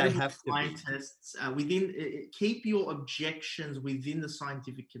credible scientists within. Keep your objections within the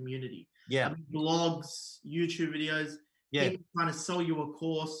scientific community. Yeah, blogs, YouTube videos. People trying to sell you a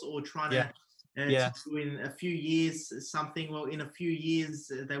course or trying to do in a few years something. Well, in a few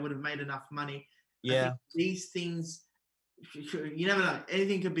years they would have made enough money. I think these things. You never know.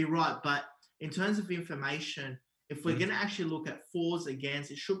 Anything could be right, but in terms of information, if we're going to actually look at fors,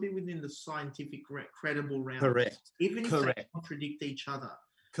 against, it should be within the scientific, credible realm. Correct. Even if they contradict each other.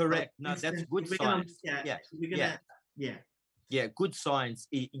 Correct. No, that's good science. Good science.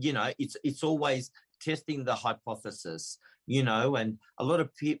 It's always testing the hypothesis. And a lot of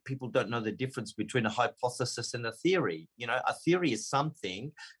people don't know the difference between a hypothesis and a theory. A theory is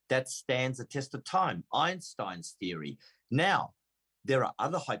something that stands the test of time. Einstein's theory. Now, there are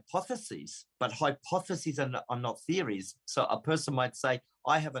other hypotheses, but hypotheses are not theories. So a person might say,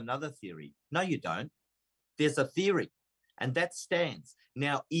 I have another theory. No, you don't. There's a theory, and that stands.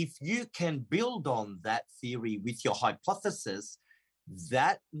 Now, if you can build on that theory with your hypothesis,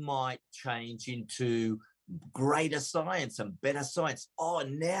 that might change into greater science and better science. Oh,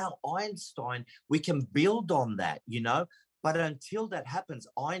 now Einstein, we can build on that, But until that happens,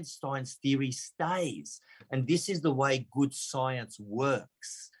 Einstein's theory stays. And this is the way good science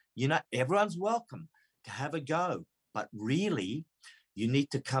works. Everyone's welcome to have a go, but really, you need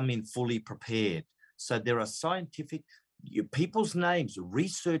to come in fully prepared. So there are scientific people's names,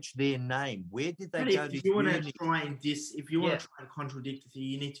 research their name. Where did they go to? If you want to try and contradict it,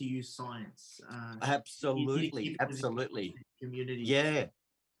 you need to use science. Absolutely. Community.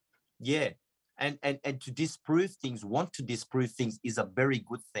 Yeah. And to disprove things, is a very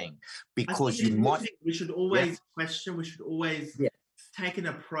good thing, because we should always question. We should always take an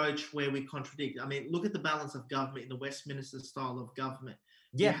approach where we contradict. I mean, look at the balance of government in the Westminster style of government.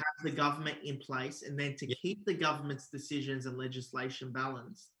 You have the government in place, and then to keep the government's decisions and legislation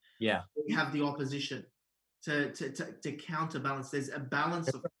balanced, we have the opposition to counterbalance. There's a balance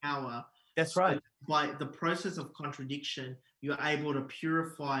of power. That's right. By the process of contradiction, you're able to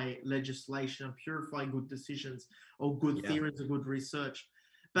purify legislation and purify good decisions or good theories or good research.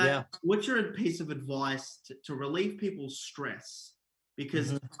 But what's your piece of advice to relieve people's stress?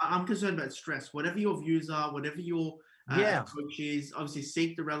 Because I'm concerned about stress. Whatever your views are, whatever your approach is, obviously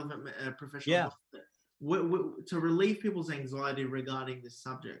seek the relevant professional to relieve people's anxiety regarding this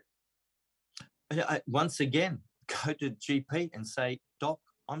subject. Once again, go to GP and say, Doc,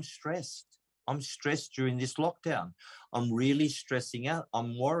 I'm stressed. I'm stressed during this lockdown. I'm really stressing out.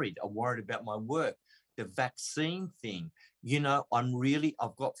 I'm worried. I'm worried about my work. the vaccine thing.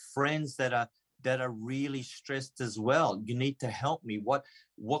 I've got friends that are really stressed as well. You need to help me. What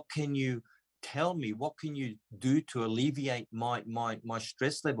can you tell me? What can you do to alleviate my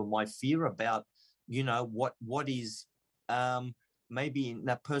stress level, my fear about, what is maybe in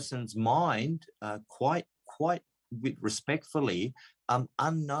that person's mind, quite respectfully,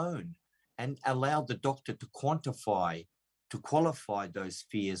 unknown, and allow the doctor to qualify those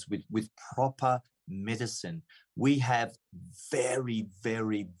fears with proper medicine. We have very,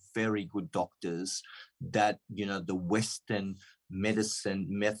 very, very good doctors that, the Western medicine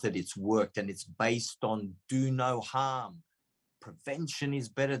method, it's worked, and it's based on do no harm. Prevention is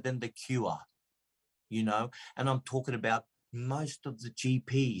better than the cure, and I'm talking about most of the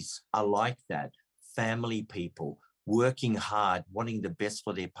GPs are like that. Family people working hard, wanting the best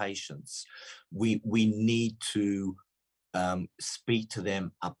for their patients. We need to speak to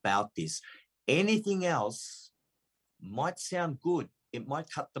them about this. Anything else might sound good. It might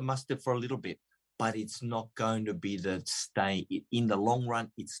cut the mustard for a little bit, but it's not going to be in the long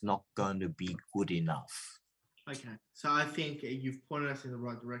run, it's not going to be good enough. Okay. So I think you've pointed us in the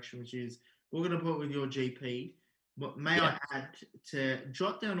right direction, which is we're going to put with your GP. But may I add to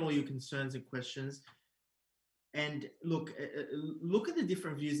jot down all your concerns and questions, and look at the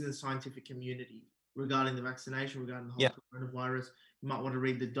different views in the scientific community regarding the vaccination, regarding the whole coronavirus. You might want to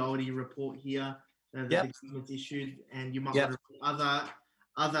read the Doherty report here that the government's issued, and you might want to read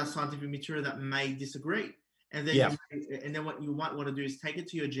other scientific material that may disagree. And then then what you might want to do is take it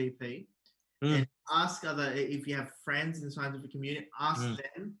to your GP and ask if you have friends in the scientific community, ask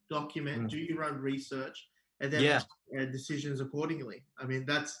them, document, do your own research, and then make decisions accordingly. I mean,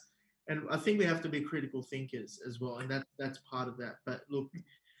 and I think we have to be critical thinkers as well, and that's part of that. But look,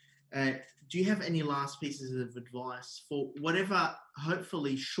 do you have any last pieces of advice for whatever,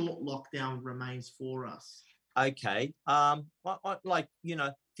 hopefully, short lockdown remains for us? Okay.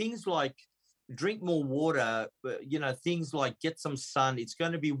 Things like drink more water, things like get some sun. It's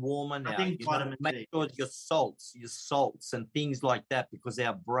going to be warmer now. I think vitamin D. Make sure your salts and things like that, because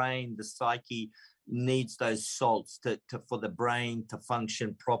our brain, the psyche, needs those salts for the brain to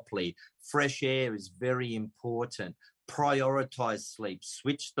function properly. Fresh air is very important. Prioritize sleep.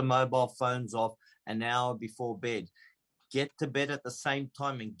 Switch the mobile phones off an hour before bed. Get to bed at the same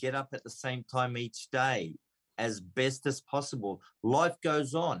time and get up at the same time each day as best as possible. Life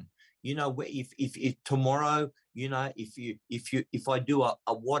goes on. If tomorrow, if I do a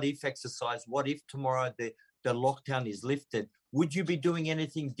what if exercise, what if tomorrow the lockdown is lifted, would you be doing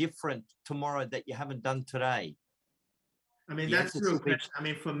anything different tomorrow that you haven't done today? I mean, that's the real question. I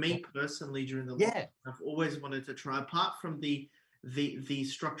mean, for me personally, during the lockdown, I've always wanted to try, apart from the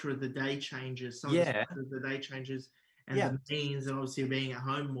structure of the day changes, some of the structure of the day changes, and the means, and obviously being at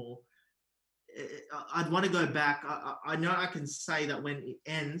home more. I'd want to go back. I know I can say that when it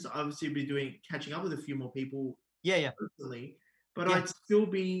ends, obviously be catching up with a few more people. Personally, but I'd still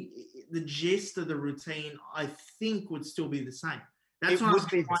be the gist of the routine. I think would still be the same. That's what I'm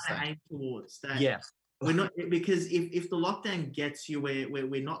trying to aim towards. That we're not, because if the lockdown gets you where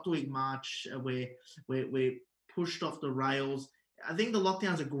we're not doing much, we're pushed off the rails. I think the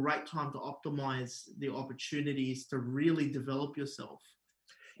lockdown is a great time to optimize the opportunities to really develop yourself.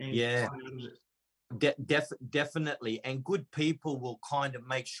 Definitely, and good people will kind of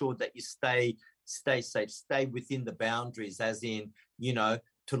make sure that you stay safe, stay within the boundaries, as in,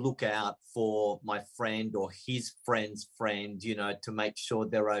 to look out for my friend or his friend's friend, to make sure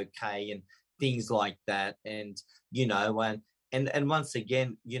they're okay and things like that. And and once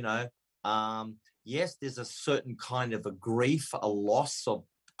again, yes, there's a certain kind of a grief, a loss of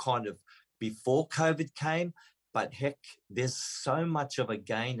kind of before COVID came. But heck, there's so much of a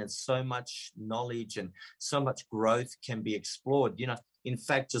gain and so much knowledge and so much growth can be explored. In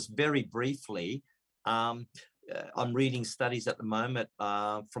fact, just very briefly, I'm reading studies at the moment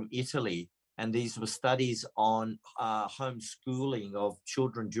from Italy, and these were studies on homeschooling of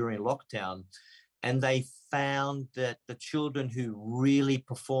children during lockdown. And they found that the children who really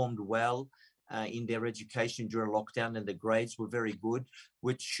performed well in their education during lockdown and the grades were very good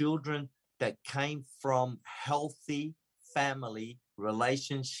were children that came from healthy family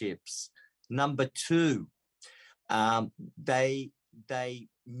relationships. Number two, they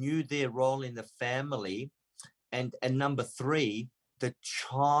knew their role in the family. And number three, the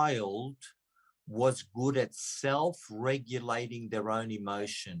child was good at self-regulating their own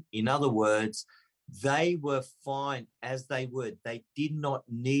emotion. In other words, they were fine as they were. They did not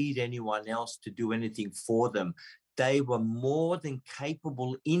need anyone else to do anything for them. They were more than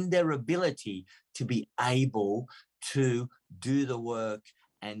capable in their ability to be able to do the work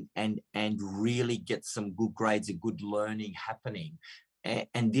and really get some good grades and good learning happening.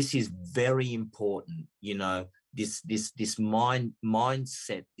 And this is very important, you know, this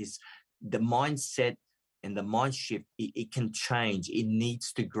mindset, the mindset and the mind shift, it can change. It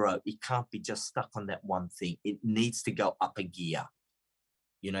needs to grow. It can't be just stuck on that one thing. It needs to go up a gear.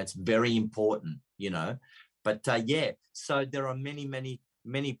 You know, it's very important, you know. But yeah, so there are many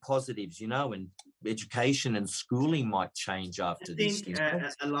positives, you know, and education and schooling might change after this. I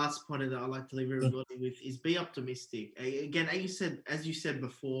think a last point that I'd like to leave everybody with is be optimistic. Again, as you said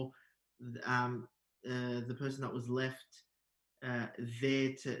before, the person that was left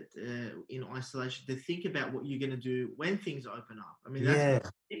there in isolation, to think about what you're going to do when things open up. I mean, that's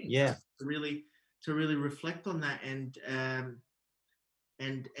the thing. Yeah. To really reflect on that and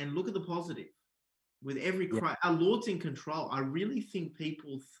look at the positive. With every cry, our Lord's in control. I really think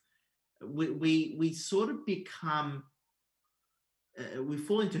people, we sort of become, we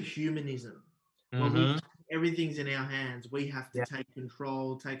fall into humanism. When everything's in our hands, we have to take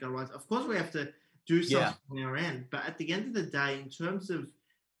control, take our rights. Of course, we have to do something on our end. But at the end of the day, in terms of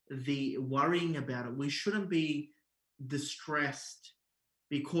the worrying about it, we shouldn't be distressed,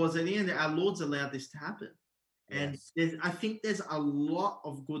 because at the end, our Lord's allowed this to happen. And I think there's a lot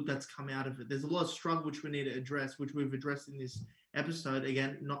of good that's come out of it. There's a lot of struggle which we need to address, which we've addressed in this episode.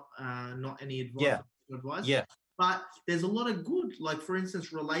 Again, not any advice. But there's a lot of good, like for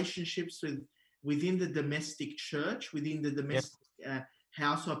instance, relationships within the domestic church, within the domestic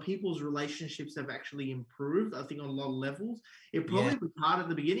household. People's relationships have actually improved, I think, on a lot of levels. It probably was hard at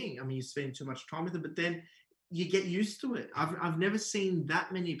the beginning. I mean, you spend too much time with it, but then you get used to it. I've never seen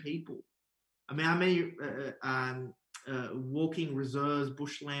that many people. I mean, how many walking reserves,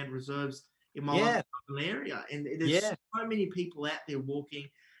 bushland reserves in my local area? And there's so many people out there walking,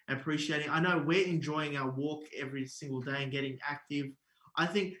 appreciating. I know we're enjoying our walk every single day and getting active. I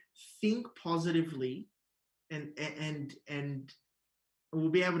think positively and we'll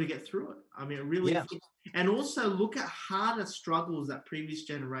be able to get through it. I mean, really. And also look at harder struggles that previous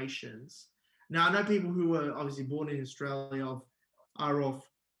generations. Now, I know people who were obviously born in Australia are of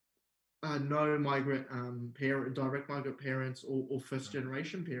no migrant direct migrant parents or first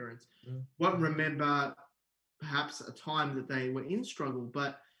generation parents won't remember perhaps a time that they were in struggle.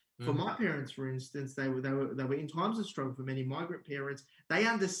 But for my parents, for instance, they were in times of struggle. For many migrant parents, they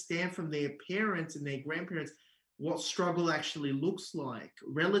understand from their parents and their grandparents what struggle actually looks like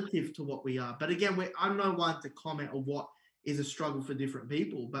relative to what we are. But again, I'm no one to comment on what is a struggle for different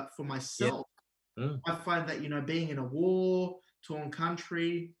people. But for myself, I find that, you know, being in a war-torn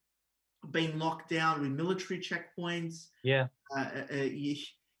country, being locked down with military checkpoints. You're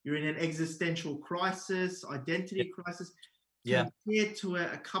in an existential crisis, identity crisis. Compared to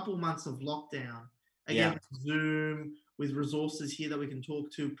a couple months of lockdown. Again, Zoom, with resources here that we can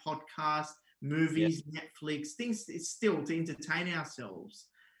talk to, podcasts, movies, Netflix, things. It's still to entertain ourselves.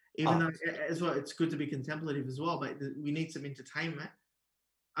 Even though as well, it's good to be contemplative as well, but we need some entertainment.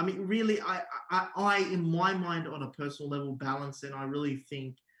 I mean, really, I in my mind, on a personal level, balance, and I really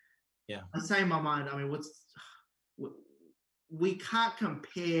think. I say in my mind, I mean, we can't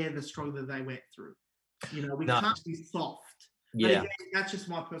compare the struggle that they went through. You know, we can't be soft. Again, that's just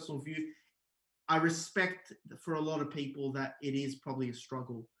my personal view. I respect for a lot of people that it is probably a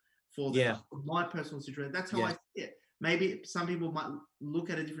struggle for my personal situation. That's how I see it. Maybe some people might look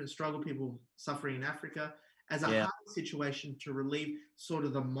at a different struggle, people suffering in Africa, as a hard situation to relieve sort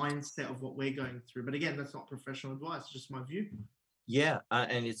of the mindset of what we're going through. But again, that's not professional advice, just my view.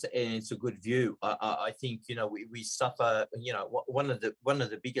 And it's a good view. I think, you know, we suffer, you know, one of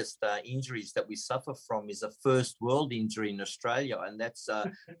the biggest injuries that we suffer from is a first world injury in Australia, and that's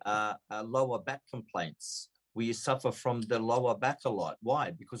lower back complaints. We suffer from the lower back a lot.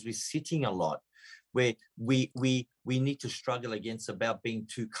 Why? Because we're sitting a lot. Where we need to struggle against about being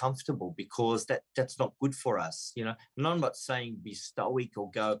too comfortable, because that's not good for us, you know. And I'm not saying be stoic or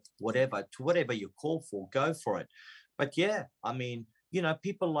go whatever you call for, go for it. But I mean, you know,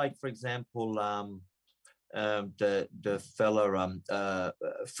 people like, for example, the fella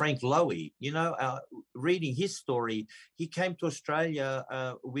Frank Lowy, you know, reading his story, he came to Australia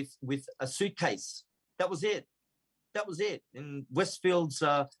with a suitcase. That was it. And Westfield's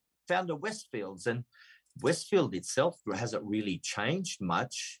founder Westfields, and Westfield itself hasn't really changed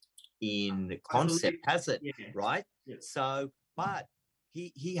much in the concept, has it? Right? So, but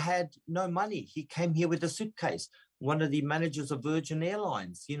he had no money. He came here with a suitcase. One of the managers of Virgin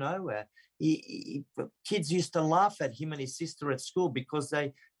Airlines, you know, kids used to laugh at him and his sister at school because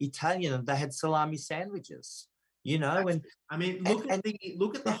they Italian and they had salami sandwiches. you know, and I mean,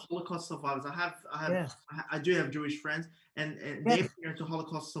 look at the Holocaust survivors. I do have Jewish friends, and their parents are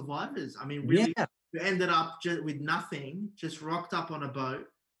Holocaust survivors. I mean, really, who ended up just with nothing, just rocked up on a boat.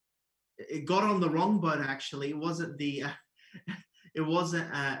 It got on the wrong boat. Actually, it wasn't the. It wasn't.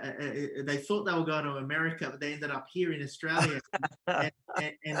 They thought they were going to America, but they ended up here in Australia,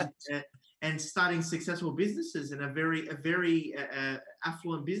 and starting successful businesses and a very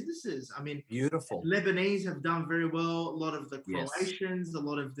affluent businesses. I mean, beautiful. Lebanese have done very well. A lot of the Croatians, a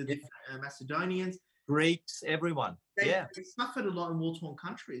lot of the Macedonians, Greeks, everyone. They suffered a lot in war-torn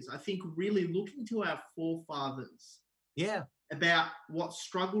countries. I think really looking to our forefathers. About what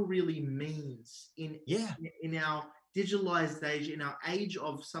struggle really means in our digitalized age, in our age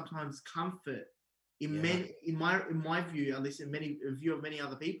of sometimes comfort, in my view, at least in view of many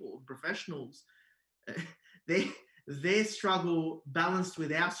other people, professionals, their struggle balanced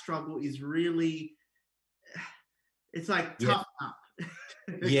with our struggle is really, it's like tough up.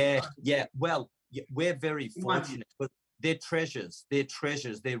 Well, we're very fortunate, but they're treasures,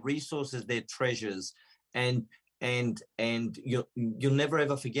 their resources, their treasures, and you'll never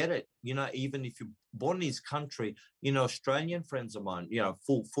ever forget it. You know, even if you're born in this country, you know, Australian friends of mine, you know,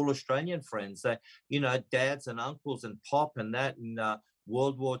 full Australian friends, that, you know, dads and uncles and pop and that, and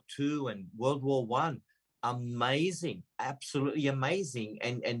World War II and World War I, amazing, absolutely amazing.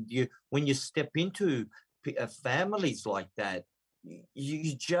 And you, when you step into families like that,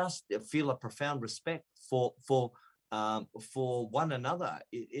 you just feel a profound respect for one another.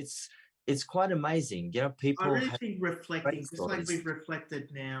 It's quite amazing, you know. People. I really think reflecting, just like we've reflected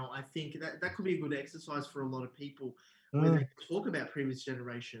now, I think that could be a good exercise for a lot of people, where they talk about previous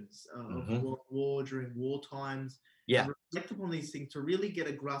generations of war during war times. Yeah, reflect upon these things to really get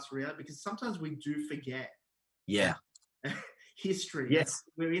a grasp of reality, because sometimes we do forget. History. Yes,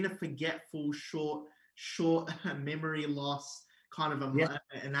 we're in a forgetful, short memory loss kind of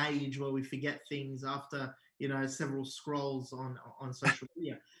an age where we forget things after, you know, several scrolls on social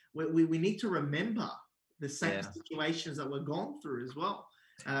media. We need to remember the same situations that we're gone through as well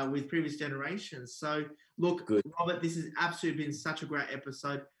with previous generations. So look, Robert, this has absolutely been such a great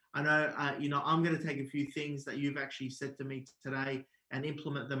episode. I know, you know, I'm going to take a few things that you've actually said to me today and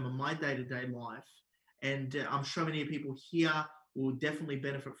implement them in my day-to-day life. And I'm sure many people here will definitely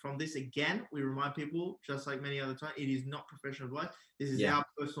benefit from this. Again, we remind people, just like many other times, it is not professional advice. This is our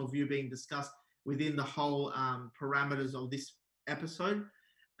personal view being discussed within the whole parameters of this episode.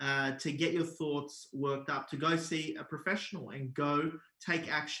 To get your thoughts worked up, to go see a professional and go take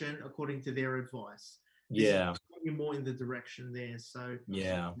action according to their advice. You're more in the direction there. So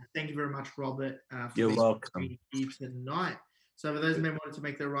thank you very much, Robert. For You're welcome. Here tonight. So for those men wanting to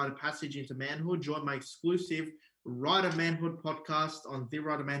make their rite of passage into manhood, join my exclusive Rite of Manhood podcast on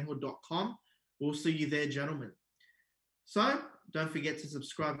theriteofmanhood.com. We'll see you there, gentlemen. So don't forget to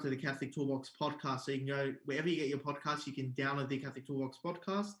subscribe to the Catholic Toolbox podcast. So you can go wherever you get your podcasts, you can download the Catholic Toolbox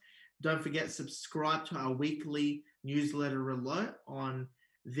podcast. Don't forget, subscribe to our weekly newsletter alert on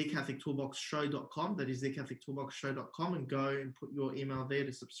thecatholictoolboxshow.com. That is thecatholictoolboxshow.com, and go and put your email there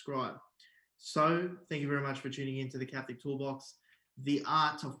to subscribe. So thank you very much for tuning in to the Catholic Toolbox, the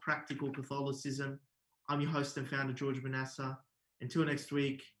art of practical Catholicism. I'm your host and founder, George Manassa. Until next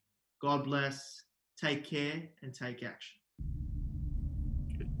week, God bless, take care, and take action.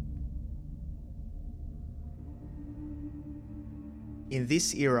 In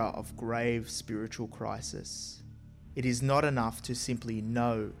this era of grave spiritual crisis, it is not enough to simply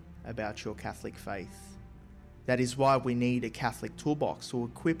know about your Catholic faith. That is why we need a Catholic toolbox to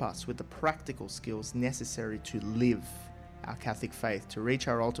equip us with the practical skills necessary to live our Catholic faith to reach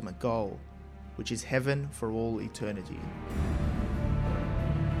our ultimate goal, which is heaven for all eternity.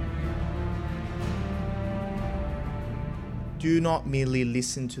 Do not merely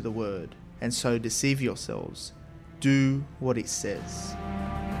listen to the word and so deceive yourselves. Do what it says.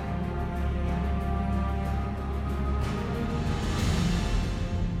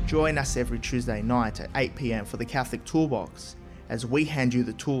 Join us every Tuesday night at 8 p.m. for the Catholic Toolbox as we hand you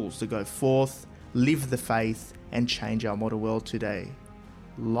the tools to go forth, live the faith, and change our modern world today.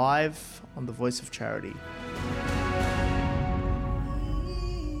 Live on the Voice of Charity.